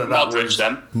 Argue that Modric was.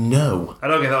 then. No. I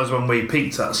don't think that was when we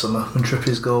peaked that summer when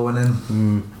Trippier's goal went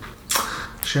in.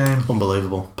 Shame.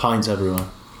 Unbelievable. Pines everywhere.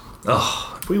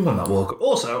 Oh, if we won that World Cup.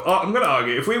 Also, I'm going to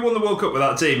argue, if we won the World Cup with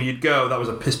that team, you'd go, that was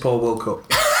a piss poor World Cup.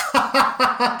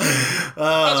 That's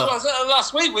what I said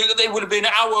last week. They would have been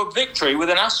our victory with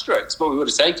an asterisk, but we would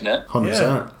have taken it.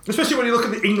 100%. Especially when you look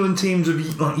at the England teams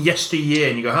of like yesteryear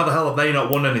and you go, how the hell have they not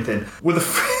won anything? With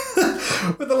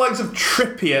with the likes of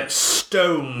Trippier,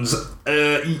 Stones,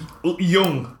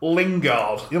 Young,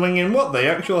 Lingard. You're thinking, what the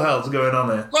actual hell's going on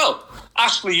here? Well,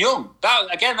 Ashley Young.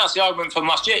 That's the argument from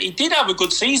last year. He did have a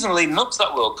good season leading up to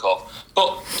that World Cup,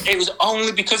 but it was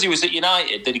only because he was at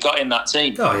United that he got in that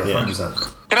team. Oh, yeah,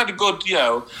 100%. He had a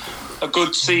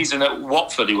good season at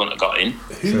Watford. He wouldn't have got in.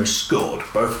 Who scored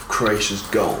both of Croatia's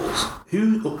goals?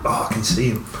 Who? Oh, I can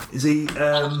see him. Is he?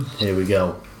 Here we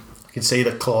go. You can see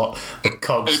the cogs. Who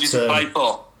does he play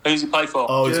for? Who's he play for?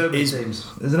 Oh, German he's teams,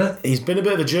 isn't it? He's been a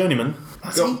bit of a journeyman.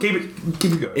 Go on, keep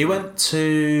it going. He went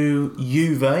to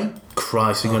Juve.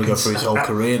 Christ, he's going to go through his whole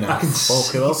career now.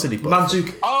 Who else did he put?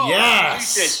 Mandzukic. Oh,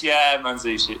 Yes! Mandzukic. Yeah,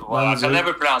 Mandzukic. Well, I can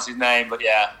never pronounce his name, but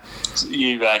yeah, it's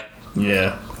Juve.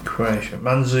 Yeah, Croatia.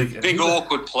 Mandzukic. Big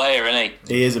awkward player, isn't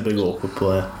he? He is a big awkward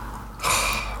player.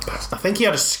 I think he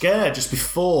had a scare just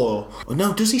before. Oh,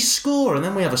 no, does he score and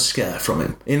then we have a scare from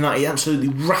him? In that he absolutely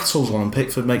rattles one and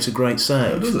Pickford makes a great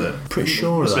save. Oh, does it? Pretty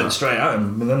sure of Must have been that. straight at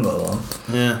him with them little one.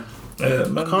 Yeah. I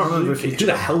can't remember if he. Who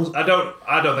the hell? I don't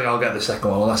think I'll get the second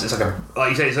one unless it's like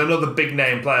you say, it's another big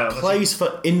name player. Plays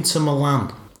for Inter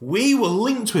Milan. We were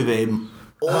linked with him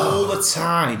all the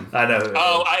time. I know.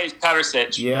 Oh, it's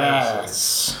Perisic.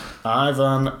 Yes.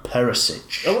 Ivan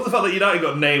Perisic. I love the fact that United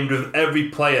got named with every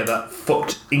player that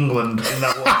fucked England in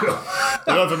that World Cup.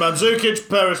 We went for Mandzukic,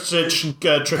 Perisic,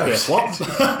 Trippier. What? And,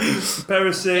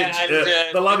 Perisic,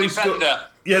 the lad the who defender.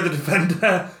 the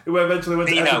defender who eventually went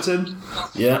to Dino. Everton.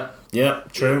 Yeah,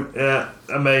 true. Yeah,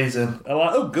 amazing. I'm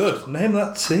like, oh, good. Name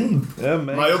that team.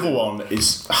 Amazing. My other one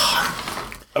is...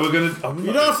 Are we gonna?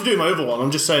 You don't have to do my other one. I'm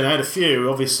just saying I had a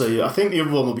few. Obviously, I think the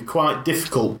other one will be quite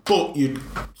difficult, but you'd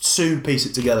soon piece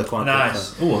it together quite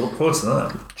Nice. Oh, I look forward to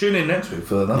that. Tune in next week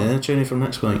for that. quickly. Yeah, tune in from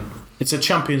next week. It's a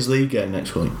Champions League game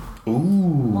next week.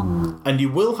 Ooh. And you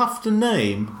will have to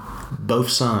name both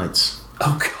sides.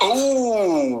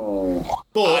 Ooh.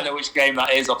 But I know which game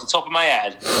that is off the top of my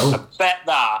head. I bet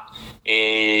that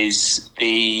is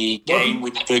the game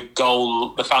with the goal,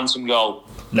 the phantom goal.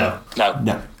 No.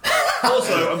 no.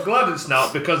 Also, I'm glad it's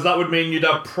not because that would mean you'd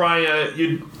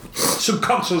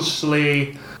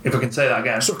subconsciously, if I can say that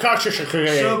again, subconsciously,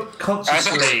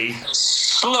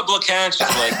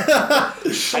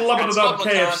 slubbing about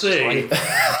KFC,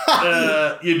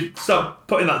 you'd start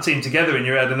putting that team together in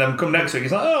your head, and then come next week,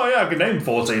 it's like, oh yeah, I can name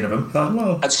 14 of them. Like,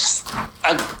 well, I'd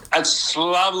slab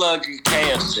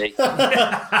KFC.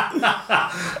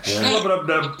 slubbing up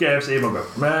KFC, we'll go.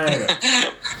 Right.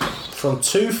 From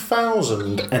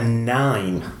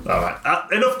 2009.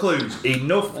 Alright, enough clues. Yeah,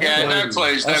 no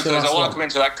clues. I want to come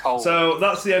into that cold. So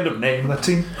that's the end of Name the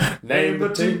Team. Name the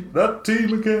Team. That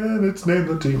team again. It's Name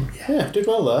the Team. Yeah, did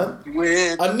well there.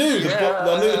 I knew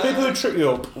the people who tripped you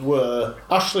up were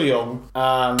Ashley Young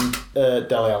and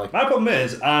Dele Alli. My problem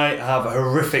is I have a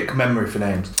horrific memory for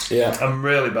names. Yeah. I'm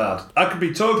really bad. I could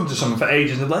be talking to someone for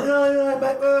ages and they're like, oh, yeah,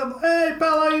 mate, hey,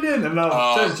 pal, how you doing? And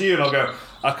I'll turn to you and I'll go,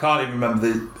 I can't even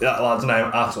remember that lad's name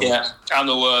at all. Yeah, I'm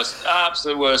the worst.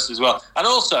 Absolute worst as well. And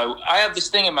also, I have this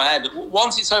thing in my head.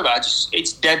 Once it's over,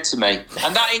 it's dead to me.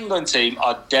 And that England team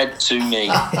are dead to me.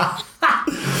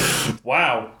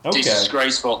 Wow. Okay.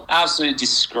 Disgraceful. Absolutely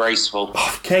disgraceful.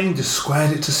 Kane just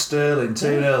squared it to Sterling.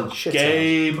 2-0. Shit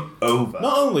Game over.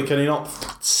 Not only can he not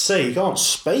see, he can't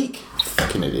speak.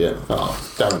 Fucking idiot. Oh,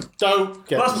 don't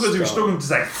get That's me because he was started. struggling to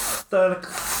say Sterling.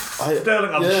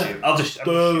 Sterling, I'll just shoot.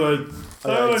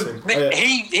 Sterling.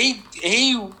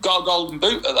 He got a golden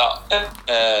boot at that.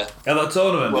 At that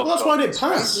tournament. Well, that's why he didn't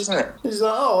pass. Isn't it? He's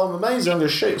like, oh, I'm amazing, I'm going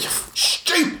to shoot.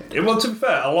 Stupid! Well, to be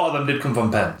fair, a lot of them did come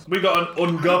from pens. We got an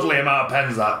ungodly amount of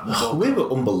pens that. We were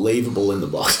unbelievable in the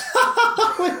box.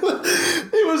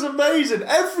 It was amazing.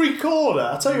 Every corner,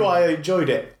 I'll tell you why I enjoyed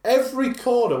it. Every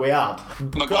corner we had.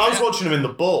 I was watching him in the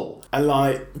Bull, and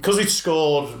like, because he'd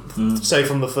scored, say,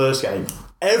 from the first game,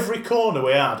 every corner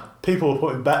we had, people were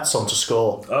putting bets on to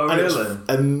score. Oh, and really? It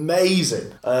was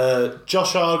amazing.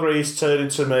 Josh Hargreaves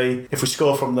turned to me, if we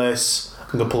score from this,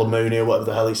 I'm going to pull a Mooney or whatever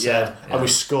the hell he said. Yeah. And we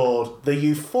scored. The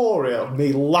euphoria of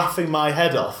me laughing my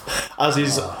head off as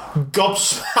he's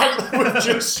gobsmacked that we've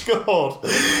just scored.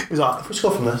 He's like, if we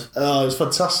score from this. Oh, it was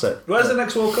fantastic. Where's the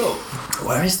next World Cup?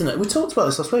 Where is it? We talked about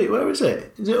this last week. Where is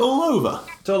it? Is it all over?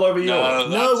 It's all over Europe.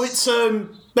 No, it's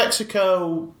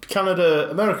Mexico,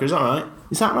 Canada, America. Is that right?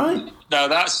 Is that right? No,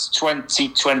 that's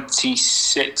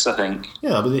 2026, I think. Yeah,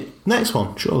 that'll be the next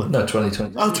one, surely. No,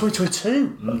 2020. Oh,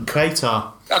 2022.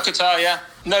 Qatar. Qatar, yeah.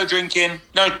 No drinking,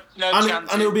 no chanting.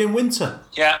 And it'll be in winter.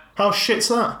 Yeah. How shit's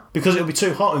that? Because it'll be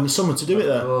too hot in the summer to do it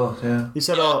there. Oh, yeah. He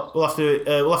said, "Oh, we'll have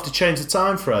to change the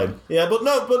time frame." Yeah, but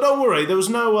don't worry. There was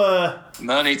no.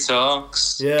 Money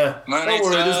talks. Yeah. Money Don't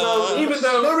worry. There's talks. Even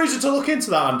though- no reason to look into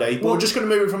that, Andy. But we're just going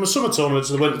to move it from a summer tournament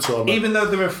to the winter tournament. Even though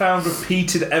there were found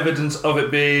repeated evidence of it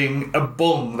being a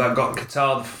bung that got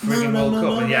Qatar the frigging World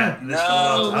Cup, and yet this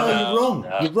You're wrong.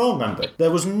 You're wrong, Andy.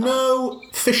 There was no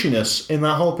fishiness in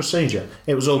that whole procedure.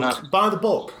 It was all by the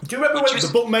book. Do you remember when The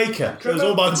bookmaker. It was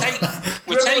all by the book.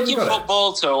 We're taking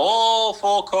football to all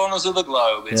four corners of the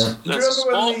globe. It's a remember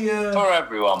sport when the, for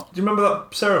everyone. Do you remember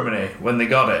that ceremony when they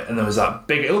got it and there was that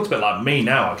big... It looks a bit like me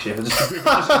now, actually, if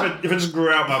I just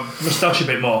grew out my moustache a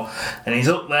bit more. And he's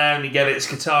up there and you get it, it's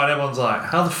Qatar, and everyone's like,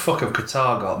 how the fuck have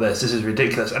Qatar got this? This is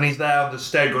ridiculous. And he's there on the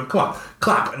stage going, come on,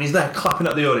 clap. And he's there clapping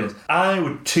at the audience. I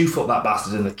would two-foot that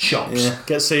bastard in the chops. Yeah,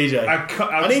 get CJ.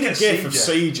 I need a gif of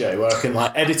CJ where I can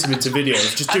like edit him into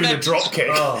videos, just doing a drop kick.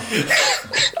 Oh.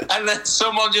 And then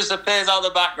someone just appears out of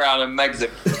the background and megs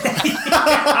it.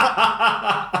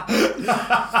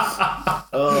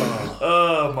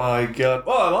 Oh my god.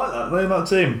 Oh, I like that. Name that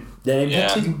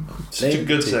team. Such a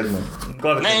good segment. I'm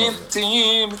glad I came up with it.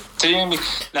 Team.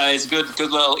 No, it's good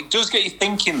little. It does get you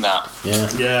thinking that.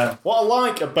 Yeah. What I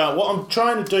like about what I'm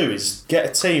trying to do is get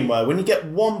a team where when you get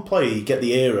one player, you get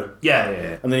the era.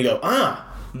 Yeah. And then you go,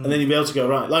 and then you'll be able to go,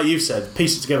 right, like you've said,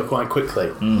 piece it together quite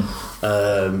quickly.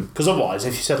 Because otherwise,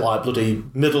 if you said like bloody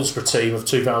Middlesbrough team of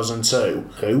 2002,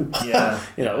 who? Yeah.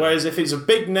 Whereas if it's a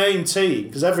big name team,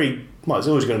 because it's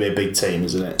always going to be a big team,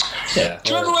 isn't it? Yeah.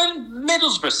 Do you remember when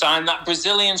Middlesbrough signed that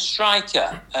Brazilian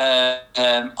striker?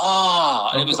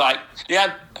 It was like,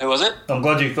 who was it? I'm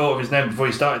glad you thought of his name before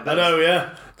you started. I know,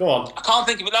 yeah. Go on. I can't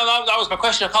think of it. No, that was my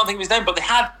question. I can't think of his name, but they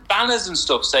had banners and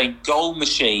stuff saying goal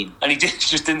machine, and he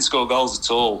just didn't score goals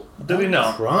at all. Did he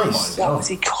not? Christ. What was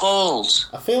he called?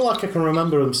 I feel like I can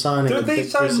remember him signing Did they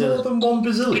sign more than one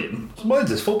Brazilian? What is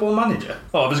this, Football Manager?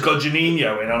 Oh, I've just got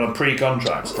Juninho in on a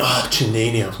pre-contract. Oh,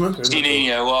 Juninho.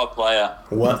 Juninho, what a player.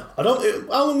 What? How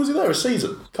long was he there? A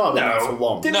season? Can't be there for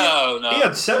long. No. He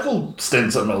had several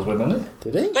stints at Middlesbrough, didn't he?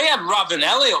 Did he? They had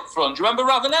Ravanelli up front. Do you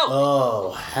remember Ravanelli?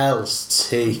 Oh, hell's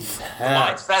teeth.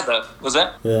 White feather, was it?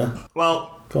 Yeah.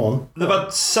 Well, Go on. they've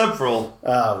had several.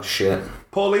 Oh, shit.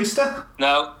 Paulista?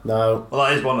 No. No. Well,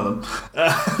 that is one of them.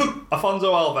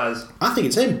 Afonso Alves. I think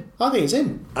it's him.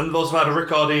 And they've also had a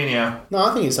Ricardinho. No,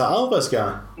 I think it's that Alves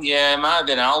guy. Yeah, it might have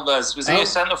been Alves. Was he a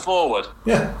centre forward?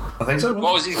 Yeah, I think so.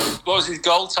 What was his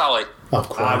goal tally? Of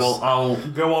course. I'll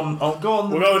go on.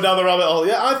 We're going down the rabbit hole.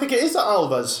 Yeah, I think it is that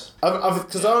Alves.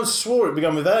 Because I swore it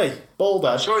began with A.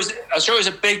 Baldhead. I'm sure it was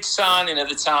a big signing at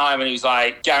the time, and he was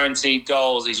like guaranteed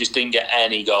goals. He just didn't get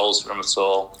any goals from at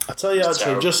all. I tell you,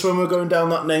 actually, just when we're going down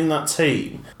that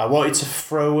team, I wanted to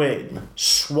throw in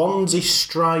Swansea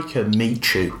striker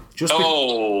Michu.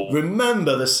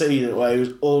 Remember the season where he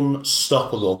was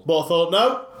unstoppable. But I thought,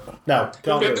 no, can't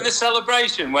do Remember it. the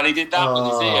celebration when he did that with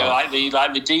his ear, like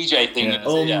the DJ thing.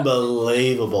 Yeah.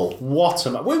 Unbelievable. What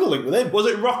a man. We were linked with him. Was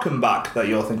it Rockenbach that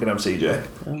you're thinking of,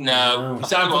 CJ? No, I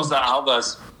think it was that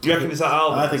Alves. Do you reckon it's that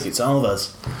Alves? I think it's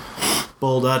Alves.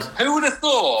 Baldhead. Who would have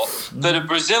thought that a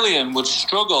Brazilian would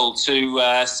struggle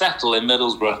to settle in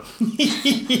Middlesbrough?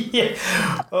 Yeah.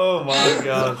 Oh my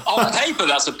god. On paper,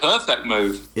 that's a perfect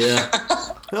move. Yeah.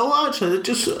 Well, actually,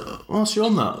 just whilst you're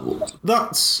on that,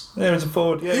 That's... Yeah, it was a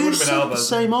forward. Yeah, it would Who have been said Alvarez. the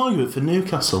same argument for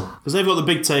Newcastle? Because they've got the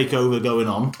big takeover going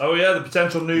on. Oh yeah, the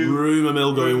potential new Rumour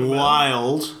mill going Rumour mill.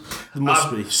 wild. There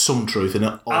must be some truth in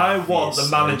it. I want the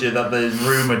obviously. manager that is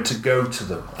rumoured to go to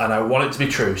them, and I want it to be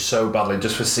true so badly,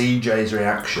 just for CJ's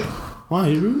reaction. Why?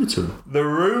 Who's rumoured to him? The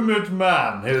rumoured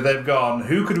man who they've gone,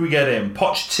 who could we get in?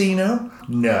 Pochettino?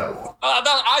 No.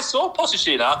 I saw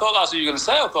Pochettino. I thought that's what you were going to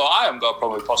say. I thought I haven't got a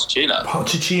problem with Pochettino.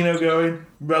 Pochettino going?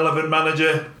 Relevant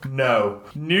manager? No.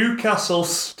 Newcastle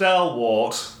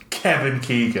stalwart Kevin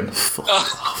Keegan.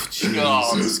 Oh,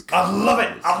 Jesus. I'd love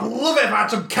it. I'd love it if I had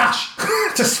some cash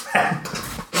to spend.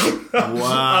 I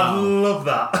Wow. love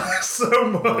that so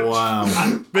much.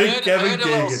 Wow. Big Kevin I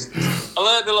Keegan.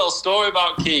 learned a little story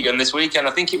about Keegan this weekend.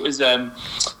 I think it was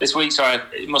this week. Sorry,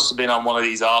 it must have been on one of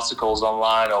these articles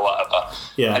online or whatever.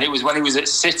 Yeah. And it was when he was at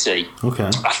City. Okay.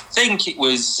 I think it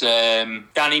was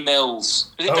Danny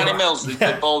Mills. Was it Oh, Danny right. Mills,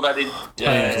 the bald-headed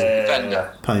Painful.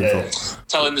 defender, Painful.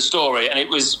 telling the story? And it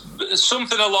was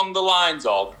something along the lines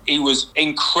of he was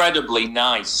incredibly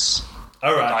nice,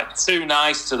 All right. like too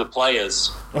nice to the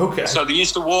players. Okay. So they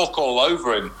used to walk all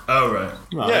over him. Oh, right.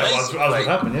 Right. Yeah, well, that's what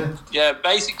happened, yeah. Yeah,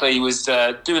 basically he was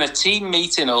doing a team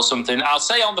meeting or something. I'll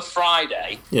say on the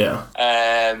Friday. Yeah.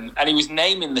 And he was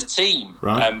naming the team.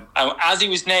 Right. And as he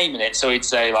was naming it, so he'd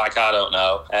say, like, I don't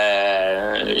know,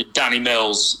 Danny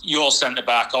Mills, your centre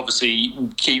back, obviously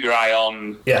keep your eye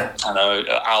on, Yeah. I don't know,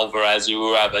 Alvarez or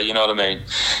whoever, you know what I mean?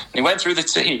 And he went through the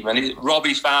team, and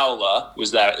Robbie Fowler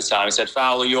was there at the time. He said,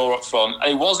 Fowler, you're up front. And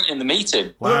he wasn't in the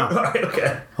meeting. Wow. Right,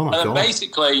 okay. Oh my And then god.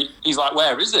 basically, he's like,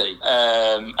 where is he?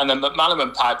 And then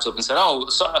McManaman piped up and said,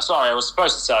 sorry, I was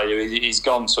supposed to tell you he's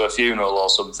gone to a funeral or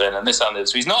something, and this and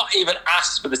this. So he's not even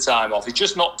asked for the time off. He's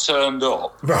just not turned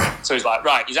up. Right. So he's like,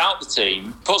 right, he's out the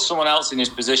team, put someone else in his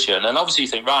position, and obviously you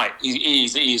think, right,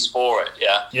 he's for it,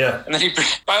 yeah? Yeah. And then he,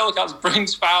 by all accounts,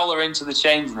 brings Fowler into the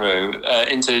changing room,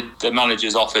 into the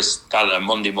manager's office, I don't know,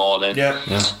 Monday morning. Yeah.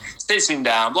 Yeah. Sits him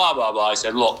down, blah, blah, blah. He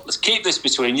said, look, let's keep this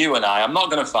between you and I. I'm not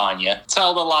going to fine you.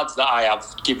 Tell the lads that I have,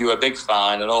 give you a big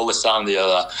fine and all this and the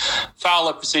other.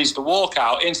 Fowler proceeds to walk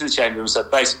out into the chamber room and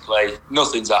said, basically,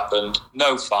 nothing's happened,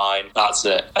 no fine, that's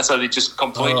it. And so he just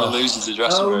completely loses the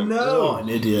dressing Oh, room. Oh, no. an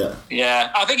idiot. Yeah,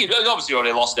 I think he obviously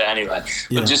already lost it anyway.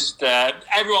 Yeah. But just,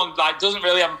 everyone doesn't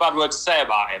really have a bad word to say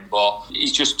about him, but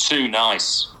he's just too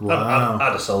nice. Wow.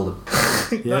 I'd have sold him.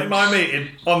 Yeah. Like my meeting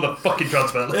on the fucking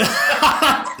transfer list.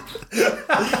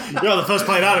 You're the first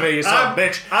plane out of here, you son of a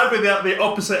bitch. I'd be at the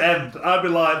opposite end. I'd be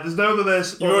like, there's no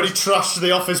this. You already trashed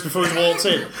the office before he walked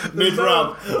in.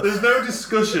 Mid-round. There's no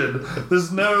discussion.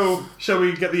 There's no, shall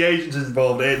we get the agents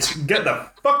involved? It's get the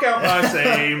fuck out my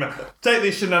team. Take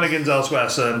these shenanigans elsewhere,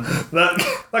 son. That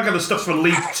kind of stuff's for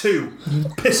League 2.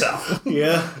 Piss off.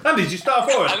 Yeah. Andy, did you start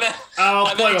forward? And then, I'll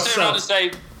and play then he'd turn around and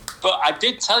myself. say, but I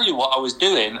did tell you what I was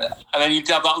doing. And then you'd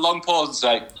have that long pause and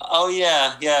say, oh,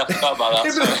 yeah, I forgot about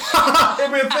that. Sorry.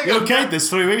 It'd be a thing. You okayed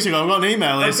this 3 weeks ago. I got an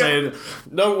email here saying,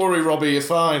 don't worry, Robbie, you're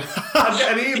fine. I'd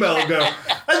get an email and go,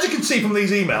 as you can see from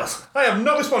these emails, I have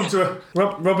not responded to a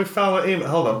Robbie Fowler email.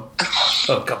 Hold on.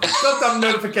 Oh, God. Goddamn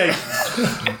notifications.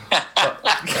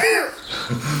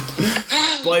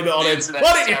 Blame it on him. Internet's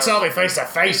Why didn't you terrible. tell me face to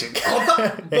face?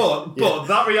 But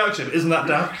that reaction, isn't that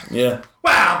down? Yeah.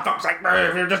 Well, fuck's sake,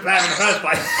 if you're just there in the first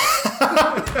place.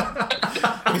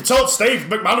 You told Steve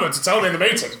McManaman to tell me in the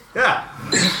meeting. Yeah.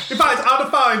 In fact, I'd have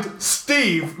fined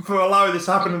Steve for allowing this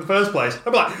to happen in the first place.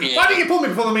 I'd be like, why didn't you pull me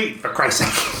before the meeting, for Christ's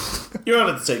sake? You're out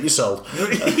of the team. You're sold.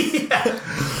 Yeah.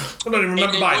 I don't even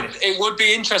remember buying it. It would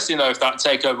be interesting, though, if that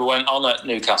takeover went on at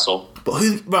Newcastle. But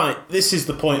who? Right, this is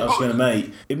the point I was going to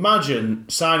make. Imagine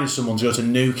signing someone to go to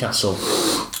Newcastle.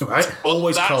 Right.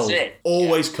 Always That's cold. it.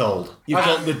 Always cold. You've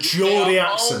got the Geordie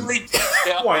accent.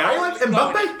 Why, I like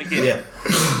Mbappe? Yeah,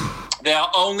 They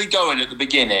are only going at the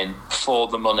beginning for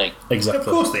the money. exactly. Of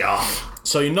course they are.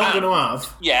 So you're not going to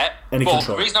have Yeah, Any but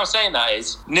control. the reason I'm saying that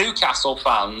is Newcastle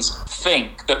fans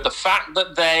think that the fact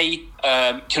that they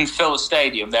can fill a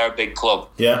stadium, they're a big club.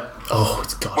 Yeah. Oh,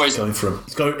 it's God, it's going for him.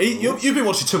 It's going. You've been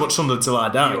watching too much Sunderland to lie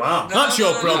down. You are. That's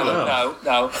your problem.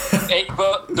 No.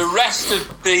 But the rest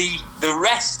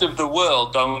of the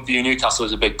world don't view Newcastle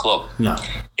as a big club. No.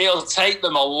 It'll take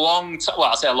them a long time.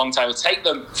 Well, I say a long time. It'll take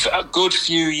them a good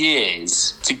few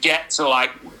years to get to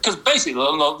because basically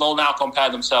they'll now compare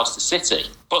themselves to City.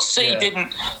 But City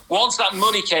didn't. Once that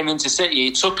money came into City,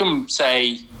 it took them,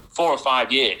 say, 4 or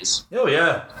 5 years. Oh,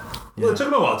 yeah. Well, it took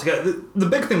him a while to get... The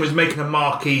big thing was making a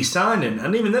marquee signing,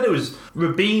 and even then it was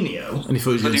Robinho. And he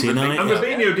thought he was going to United. And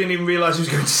Robinho didn't even realise he was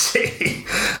going to City.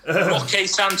 Roque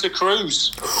Santa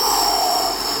Cruz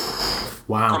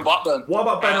Wow. from Blackburn. What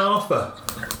about Ben Arthur?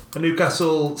 a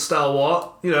Newcastle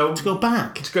stalwart, To go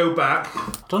back. to go back.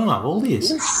 I don't know how old he is.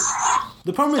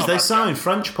 The problem is they signed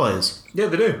French players, Yeah,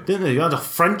 they do. didn't they? You had a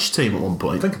French team at one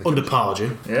point think they under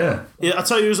Pardew. Yeah. Yeah, I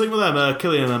tell you who's linked with them,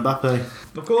 Kylian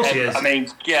Mbappe. Of course he is. I mean,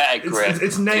 get a grip.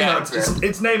 It's named Get a that. grip.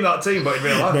 It's named that team, but in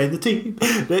real life. Name the team.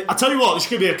 I tell you what, this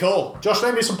could be a call. Josh,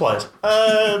 name me some players.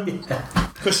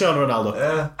 Cristiano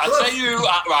Ronaldo.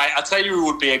 I'll tell you who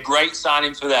would be a great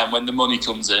signing for them when the money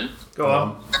comes in. Go on.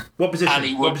 What position?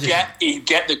 And What position? he'd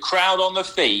get the crowd on the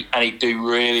feet, and he'd do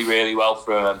really, really well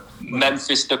for them.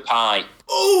 Memphis Depay.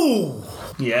 Ooh,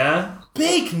 Yeah.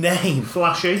 big name.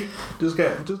 Flashy.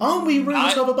 Aren't we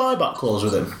rumours to have a buyback clause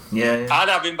with him? Yeah. I'd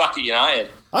have him back at United.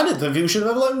 I didn't think we should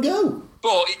have ever let him go.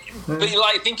 But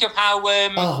think of how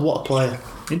Oh, what a player.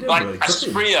 He did like really, could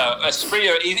he?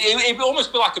 Asprilla, he'd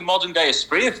almost be like a modern day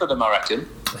Asprilla for them, I reckon.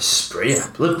 Spree,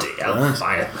 bloody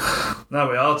hellfire. Now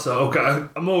we are talking.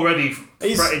 I'm already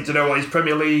fretting to know what his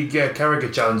Premier League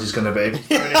Carragher challenge is going to be.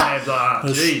 Names like that.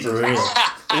 Jesus.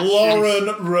 Lauren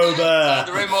Robert.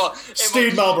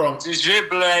 Steve Malbron.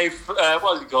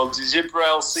 What's it called?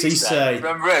 Gibril Cisse.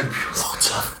 Remember him?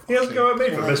 He has to go at me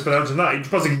for mispronouncing that. He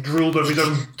probably drilled over his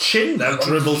own chin there.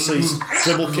 Dribble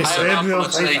kisser.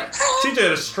 He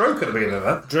did a stroke at the beginning of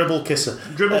that. Dribble kisser.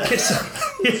 Dribble kisser.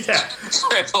 Yeah.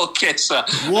 Triple kisser.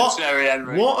 What? Terry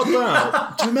Henry. What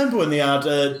about? Do you remember when they had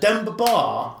Demba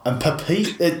Ba and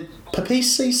Papi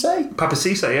Cisse? Papa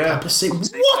Cisse, yeah. What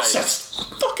a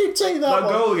fucking team that That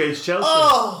was. goal against Chelsea.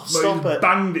 Oh, Where stop he it.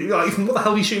 Banged it. Like, what the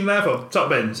hell are you shooting there for? Top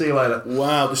bin. See you later.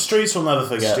 Wow, the streets will never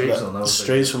forget. The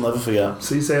streets will never forget.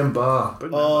 Cisse and Bar.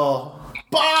 Oh.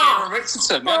 Kieran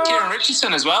Richardson. We had Kieran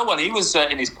Richardson as well when he was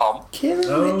in his pomp. Kieran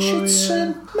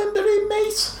Richardson. Remember him,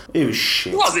 mate? He was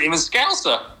shit. He wasn't even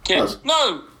Scouser.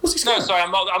 No. Was he No, Scouser? sorry,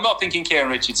 I'm not thinking Kieran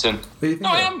Richardson. Who you think No,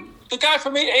 I of? am. The guy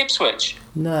from Ipswich.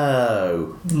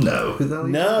 No. No. Who the hell are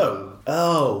you No.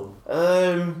 Oh.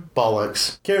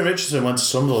 Bollocks. Kieran Richardson went to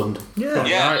Sunderland. Yeah.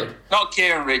 Yeah, Right. not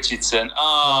Kieran Richardson.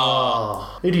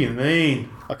 Oh. Who do you mean?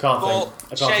 I can't think. I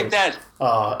can't Shane think. Dead.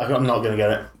 Oh, I'm not going to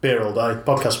get it. Beer all day.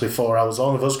 Podcast will be 4 hours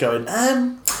long of us going,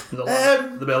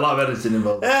 There'll be a lot of editing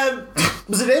involved.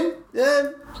 was it him?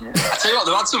 I tell you what,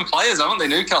 they've had some players, haven't they,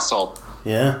 Newcastle?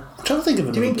 Yeah. I'm trying to think of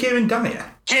him. Do you mean Kieran Dyer?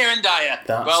 Kieran Dyer.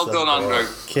 That's Well the done, boy. Andrew.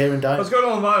 Kieran Dyer. What's going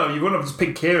on now? You wouldn't have to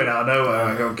pick Kieran out of nowhere.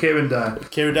 I go, Kieran Dyer.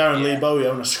 Kieran Dyer and Lee Bowie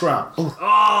own a scrap. Oh,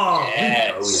 Oh!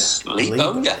 Yes. Lee Lee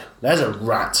Bowyer. There's a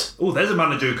rat. Oh, there's a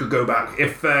manager who could go back.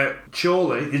 If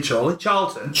Charlton.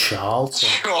 Charlton.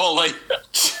 Surely.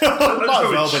 Might as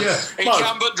well be. He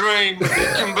can but dream. He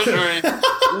can but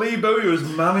dream. Lee Bowie was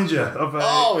manager of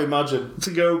Oh, imagine.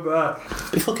 to go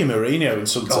back. Be fucking Mourinho in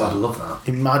some Oh, I time. love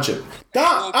that. Imagine. It will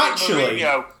That be actually,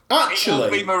 Mourinho. It will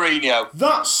be Mourinho.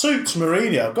 that suits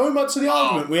Mourinho. Going back to the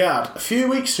argument we had a few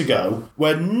weeks ago,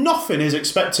 where nothing is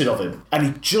expected of him, and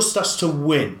he just has to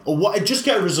win or what, just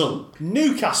get a result.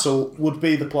 Newcastle would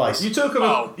be the place. You talk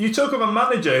of a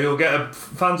manager who'll get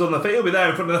fans on the field. He'll be there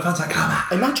in front of the fans like, come on,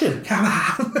 Imagine, come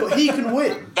on. but he can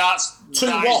win. That is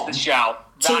 2-1. the shout.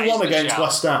 That is 2-1 the against shout.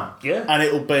 West Ham. Yeah. And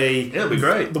it'll be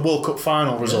great. the World Cup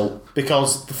final result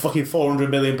because the fucking £400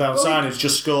 million signing's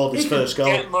just scored his first goal.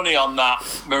 Get money on that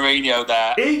Mourinho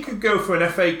there. He could go for an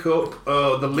FA Cup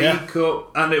or the League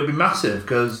Cup, and it'll be massive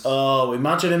because. Oh,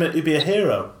 imagine him, he'd be a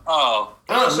hero. Oh.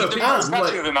 Also, There's people plenty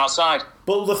like- of him outside.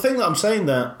 But the thing that I'm saying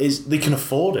there is they can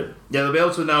afford him. Yeah, they'll be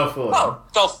able to now afford. Well,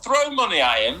 they'll throw money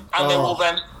at him and they will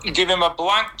then give him a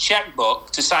blank checkbook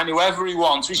to sign whoever he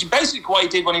wants, which is basically what he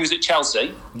did when he was at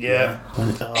Chelsea. Yeah.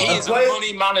 He is a players-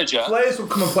 money manager. Players will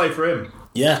come and play for him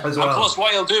Yeah. as And well. plus,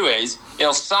 what he'll do is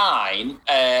he'll sign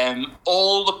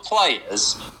all the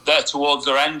players that are towards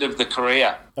their end of the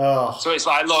career. Oh, So it's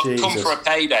like, look, come Jesus. for a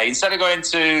payday. Instead of going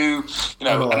to,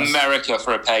 America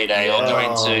for a payday or going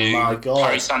my to God.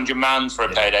 Paris Saint-Germain for a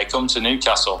payday, come to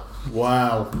Newcastle.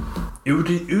 wow. Who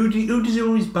does he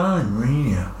always buy?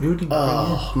 Mourinho. Who did he buy?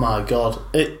 Oh, my God.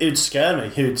 It'd scare me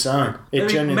who'd sign. It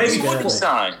genuinely maybe scare Who me.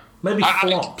 sign? Maybe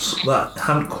flops that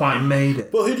hadn't quite made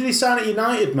it. But who did he sign at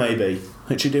United, maybe?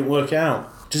 Which didn't work out.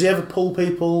 Does he ever pull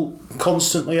people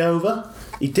constantly over?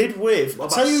 He did with... I'll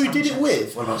tell you who he did it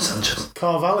with. What about Sanchez?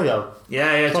 Carvalho.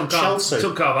 Yeah, From Chelsea.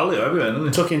 Took Carvalho everywhere, didn't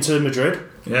he? Took him to Madrid.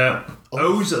 Yeah.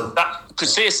 Ozil.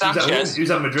 Casillas Sanchez. He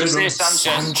was at Madrid. Casillas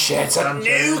Sanchez. Sanchez at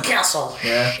Newcastle.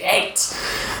 Yeah. Shit.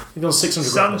 He got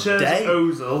 600 grand a Sanchez, day.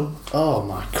 Ozil. Oh,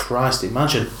 my Christ.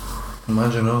 Imagine.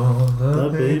 Imagine all the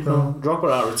people.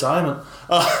 Drogba out of retirement.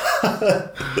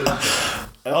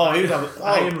 Oh, he'd have it.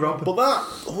 Ian Robben. But that,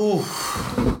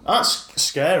 oof. That's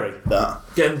scary, that.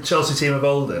 Getting the Chelsea team of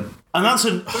old in. And that's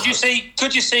a... Could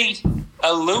you see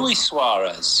a Luis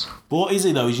Suarez? But what is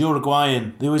he, though? He's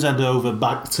Uruguayan. They always end over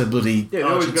back to bloody they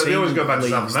always go back to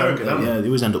South America, don't they? Yeah, they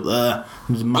always end up there.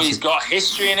 But he's got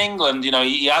history in England. You know,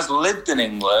 he has lived in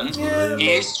England. Yeah, he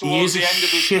is towards the end of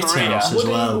his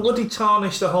career. Would he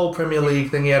tarnish the whole Premier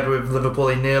League thing he had with Liverpool?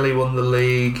 He nearly won the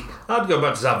league. I'd go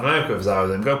back to South America if I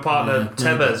was him. Go partner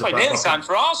Tevez. He nearly signed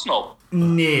for Arsenal.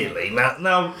 Nearly.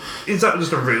 Now, is that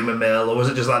just a rumour mill, or was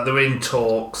it just like they're in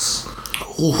talks?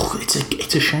 Oh, it's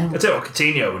a shame. I tell you what,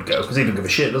 Coutinho would go because he don't give a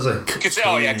shit, does he?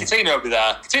 Coutinho would be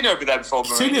there. Coutinho would be there before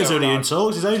Mourinho. Coutinho's already in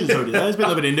talks. His agent's already there. He's been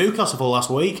living in Newcastle for the last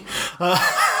week.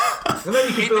 And then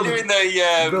you He'd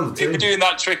be doing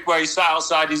that trick where he sat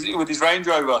outside with his Range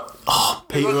Rover. Oh,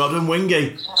 Peter Rodden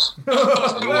Wingy.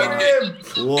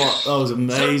 What? That was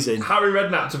amazing. Harry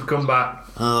Redknapp to come back.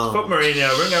 Oh, fuck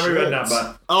Mourinho, bring Harry Redknapp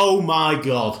back. Oh my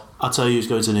god. I'll tell you who's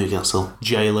going to Newcastle.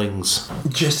 Jay Lings.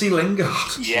 Jesse Lingard.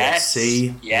 Yes.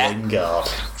 Lingard.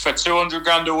 For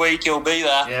 $200,000 a week, he'll be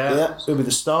there. Yeah, he'll be the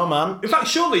star man. In fact,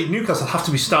 surely Newcastle have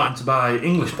to be starting to buy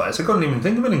English players. I couldn't even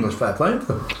think of an English player playing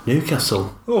for them.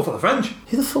 Newcastle. Oh, for the French.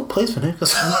 Who the fuck plays for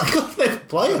Newcastle? I can't even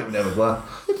play I don't him. even know the player.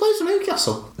 Who plays for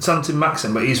Newcastle? It's Anton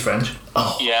Maxim, but he's French.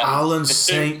 Oh, Yeah. Alan The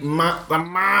St.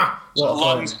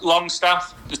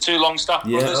 Longstaff, the two Longstaff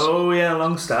brothers. Oh, yeah,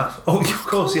 Longstaff. Oh, of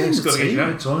course, yeah, he's got to get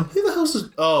United to him. Who the hell's this?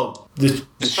 Oh, the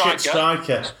striker. shit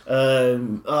striker.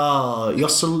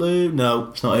 Yosselu?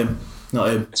 No, it's not him. Not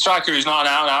him. The striker who's not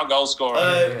an out-and-out goal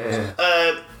scorer.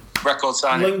 Record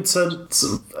signing. Linton.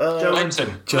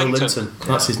 Joe Linton.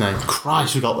 That's his name.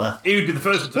 Christ, we got there. He would be the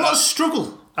first one. What a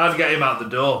struggle. I'd get him out the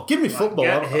door. Give me football.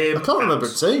 Get I him can't remember a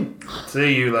out. team.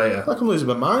 See you later. I'm losing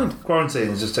my mind. Quarantine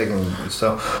is just taking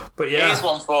stuff. But yeah. Here's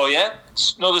one for you.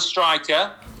 Another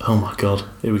striker. Oh my god.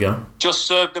 Here we go. Just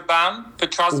served a ban for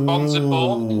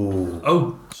Trabzonspor. Ooh.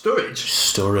 Oh,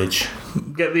 Sturridge.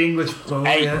 Get the English. Oh,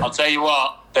 Hey, yeah. I'll tell you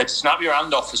what. They'd snap your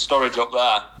hand off for Sturridge up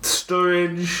there.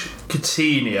 Sturridge,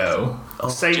 Coutinho,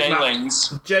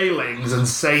 Jay Lings, and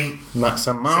Saint.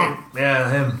 Maximin.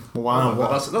 Yeah, him. Wow.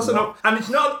 That's enough. And it's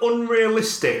not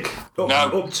unrealistic up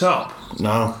top.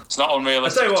 No. It's not I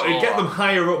unrealistic. tell you what, at you all. get them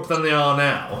higher up than they are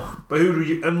now. But who do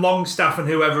you, and Longstaff and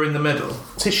whoever in the middle.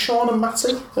 Is it Sean and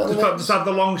Matty? Just have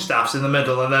the Longstaffs in the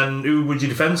middle, and then who would your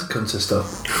defence consist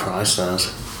of? Christ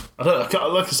knows. Like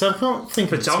I said, I can't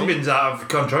think of Vertonghen's out of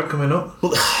contract coming up.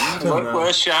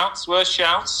 Worst shouts.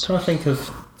 Trying to think of.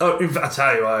 Oh, in fact, I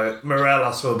tell you what,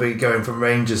 Morelos will be going from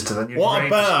Rangers to the new What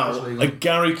Rangers about a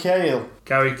Gary Cahill?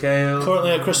 Gary Cahill.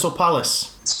 Currently at Crystal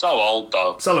Palace. So old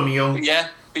though. Sell him Young. Yeah,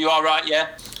 but you all right? Yeah.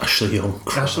 Ashley Young.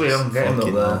 Ashley Young, get him up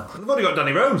there. They've already got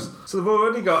Danny Rose, so they've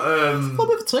already got. What a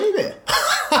bit of team here.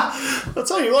 I'll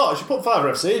tell you what, I should put Fiver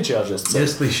FC in charge this team.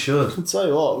 Yes, they should. I'll tell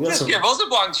you what, we got Just some... give us a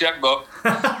blank checkbook.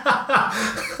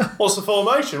 What's the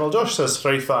formation? Well, Josh says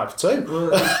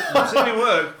 3-5-2. I've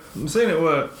seen it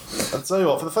work. I'll tell you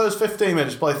what, for the first 15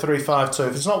 minutes, play 3-5-2.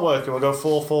 If it's not working, we'll go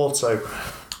 4-4-2.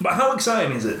 But how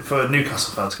exciting is it for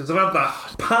Newcastle fans? Because they've had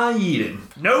that pie eating,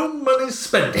 no money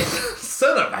spending,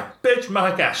 son of a bitch,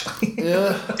 Mike Ashley.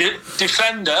 Yeah.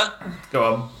 Defender. Go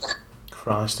on.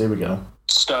 Christ, here we go.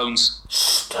 Stones.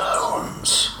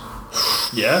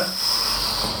 Yeah.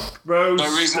 Rose.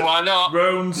 No reason why not.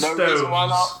 Rome, No Stones, reason why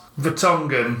not.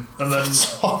 Vertonghen, and then.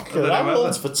 How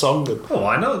old's for Tongan? Oh,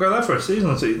 why not? Go there for a season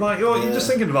or two. Like, you're just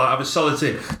thinking about having a solid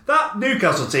team. That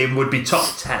Newcastle team would be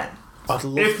top 10. I'd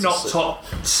love If to not see. top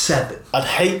 7. I'd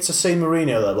hate to see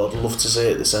Mourinho there, but I'd love to see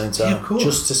it at the same time. Yeah, of course.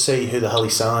 Just to see who the hell he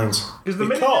signs. Because the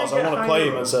minute Because they I get want to play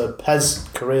him higher as a PES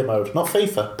career mode. Not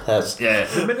FIFA, PES. Yeah,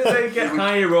 the minute they get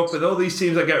higher up with all these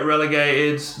teams that get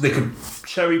relegated, they could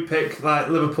cherry pick like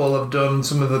Liverpool have done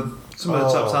some of the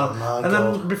top talent. my And then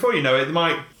God. before you know it, they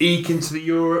might eke into the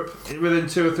Europe within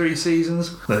 2 or 3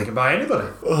 seasons. Then they can buy anybody.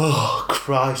 Oh,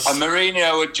 Christ. And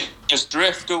Mourinho would just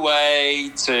drift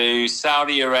away to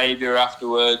Saudi Arabia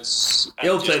afterwards. and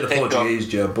He'll just take the pick up Portuguese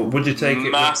job, but would you take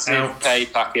it massive without pay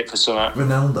packet for something.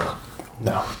 Ronaldo?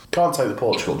 No. Can't take the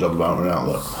Portugal job about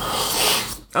Ronaldo.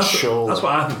 Surely. That's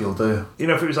what I think he'll do. You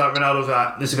know, if it was like Ronaldo's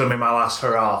like, this is going to be my last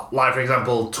hurrah. Like, for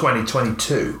example,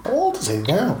 2022. How old is he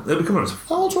now? They'll be coming up to...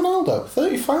 How old's Ronaldo?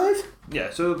 35? Yeah,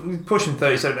 so pushing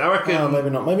 37. I reckon... No, maybe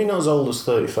not. Maybe not as old as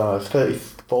 35.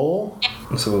 34?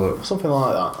 Let's have a look. Something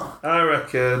like that. I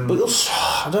reckon... But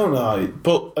I don't know.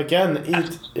 But again,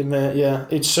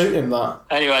 it'd suit him that.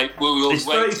 Anyway, we'll He's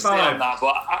wait to see 35. on that,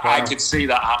 but I could see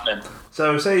that happening.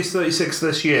 So say he's 36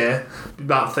 this year,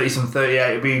 about 37,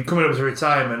 38, he'll be coming up to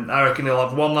retirement. I reckon he'll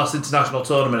have one last international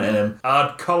tournament in him.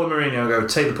 I'd call Mourinho and go,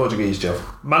 take the Portuguese job.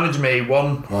 Manage me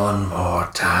one more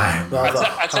time.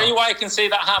 I tell you why I can see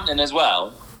that happening as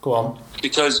well. Go on.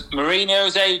 Because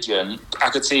Mourinho's agent, I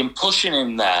could see him pushing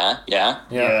him there, Yeah.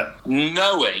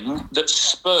 knowing that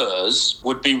Spurs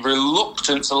would be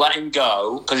reluctant to let him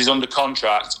go because he's under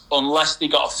contract unless they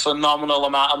got a phenomenal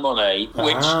amount of money,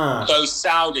 which those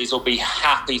Saudis will be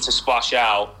happy to splash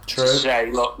out. True. To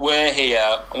say, look, we're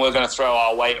here and we're going to throw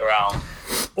our weight around.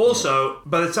 Also,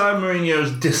 by the time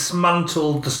Mourinho's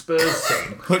dismantled the Spurs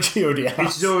team, Which he already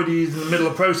has. he's already in the middle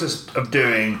of the process of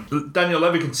doing, Daniel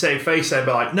Levy can save face there,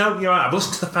 but like, no, you're right, I've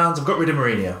listened to the fans, I've got rid of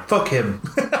Mourinho. Fuck him.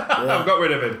 I've got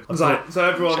rid of him. I was like, so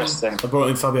everyone... Interesting. I brought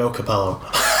in Fabio Capello.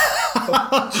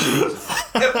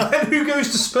 And who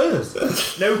goes to Spurs?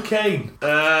 No Kane.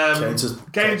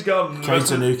 Kane's gone. Kane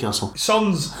to Newcastle.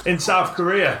 Son's in South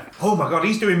Korea. Oh my god,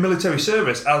 he's doing military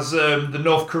service as the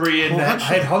North Korean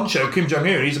head honcho Kim Jong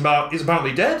Un. He's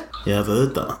apparently dead. Yeah, I've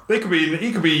heard that. He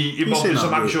could be involved seen in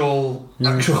some that, actual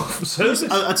service.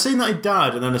 I'd seen that he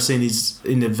died, and then I've seen he's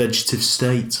in a vegetative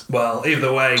state. Well,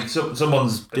 either way,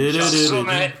 someone's.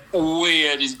 Something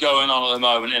weird is going on at the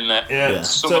moment, isn't it? Yeah.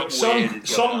 So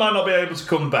Son might not be able to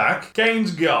come back.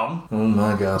 Kane's gone. Oh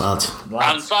my god.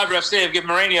 And Fibre FC have given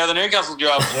Mourinho the Newcastle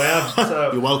job. We have.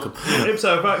 So You're welcome.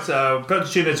 ipso facto,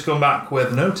 Pochettino to come back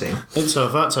with no team. Ipso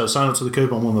facto, sign up to the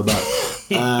coupon when we're back.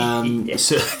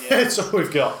 So that's all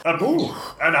we've got. And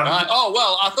Right. Oh,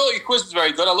 well, I thought your quiz was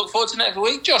very good. I look forward to next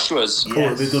week, Joshua's. Oh,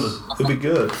 it'll be good. It'll be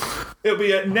good. It'll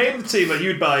be name the team that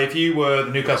you'd buy if you were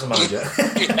the Newcastle manager.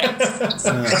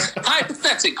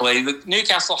 Hypothetically, the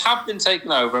Newcastle have been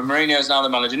taken over and Mourinho's now the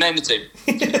manager. Name the team.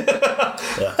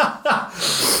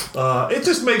 It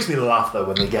just makes me laugh though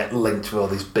when they get linked with all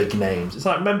these big names. It's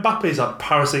like Mbappe's like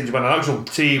Paris Saint-Germain, an actual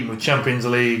team with Champions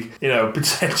League,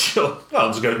 potential. Well, I'll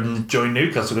just go and join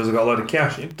Newcastle because I've got a load of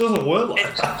cash. It doesn't work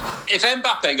like that. If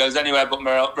Mbappe goes anywhere but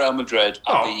Real Madrid,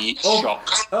 I'll be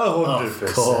shocked. Oh, 100%.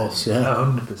 Of course, yeah.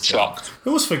 100%. Shocked. I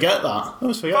always forget that. I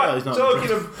always forget that he's not.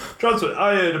 Talking of transfer,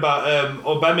 I heard about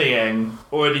Aubameyang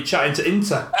already chatting to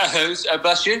Inter. Who's?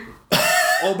 Bless you.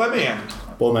 Aubameyang.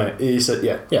 Well, mate, he said,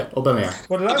 yeah, Aubameyang.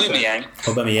 What did I say?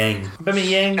 Aubameyang.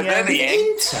 Aubameyang.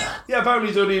 Yeah, apparently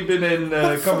he's already been in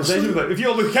conversation with him. If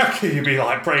you're Lukaku, you'd be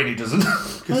like praying he doesn't.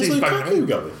 How's Lukaku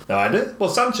going? No idea. Well,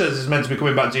 Sanchez is meant to be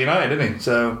coming back to United, isn't he?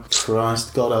 So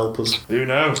Christ, God help us. who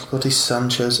knows? Bloody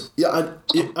Sanchez. Yeah,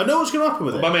 I know what's going to happen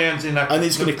with it. Aubameyang's in that. And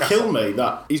it's going to kill me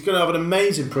that he's going to have an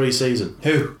amazing pre-season.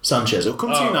 Who? Sanchez. He'll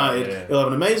come to United, yeah. he'll have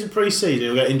an amazing pre-season,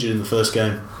 he'll get injured in the first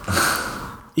game.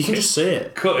 You can just see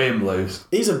it. Cut him loose.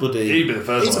 He's a bloody... He'd be the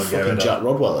first he's one a to get fucking rid of. Jack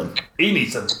Rodwell. He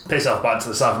needs to piss off back to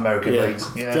the South American leagues.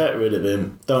 Yeah. Get rid of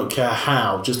him. Don't care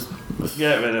how. Just...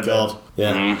 Get rid of God. him.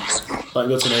 Yeah. Let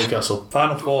him go to Newcastle.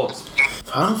 Final thoughts.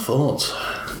 Final thoughts.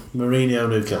 Mourinho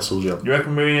Newcastle job. You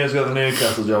reckon Mourinho's got the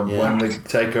Newcastle job when the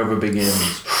takeover begins?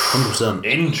 100%.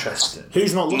 Interesting.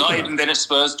 Who's not looking Not at even been at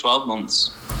Spurs 12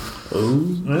 months.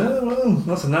 Ooh. Yeah, well,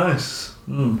 that's nice.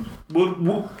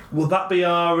 Will that be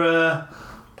our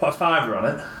put a fiver on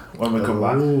it when we come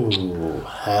back? Ooh,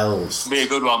 hells. Be a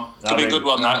good one. Could be a good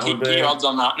one. That. Keep your odds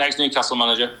on that. Next Newcastle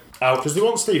manager. Because they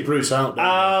want Steve Bruce out there.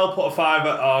 I'll put a fiver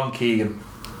on Keegan.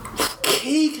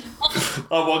 Keegan?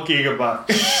 I want Keegan back.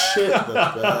 Shit the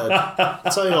bed. I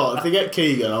tell you what, if they get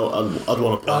Keegan, I'd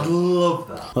want to play I'd him. love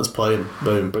that. Let's play him.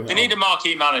 Boom. Bring it They on. need a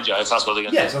marquee manager if that's what they're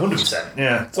going to Yes, 100%.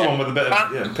 Yeah, someone with a bit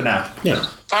of panache. Yeah.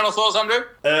 Final thoughts, Andrew?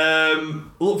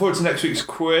 Look forward to next week's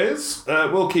quiz.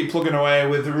 We'll keep plugging away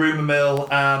with the rumour mill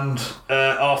and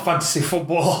our fantasy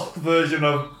football version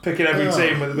of picking every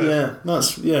team with a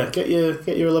bit. Get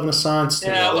your 11 aside.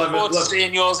 Yeah, I look forward to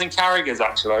seeing yours and Carragher's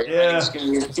actually. Yeah. It's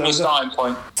going to give me a starting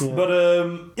point. But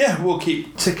we'll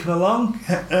keep ticking along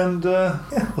and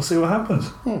we'll see what happens.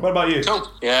 What about you? Cool.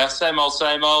 Yeah, same old,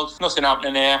 same old. Nothing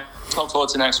happening here. Look forward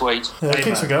to next week. Yeah, it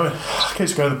keeps it going.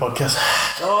 Keeps going, the podcast.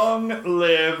 Long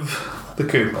live the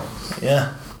coupon.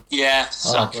 Yeah.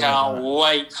 Yes, I can't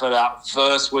wait for that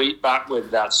first week back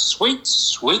with that sweet,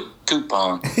 sweet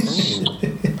coupon.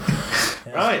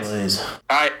 Right. Please. All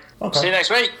right. Okay. See you next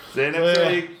week. See you next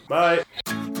week. Bye.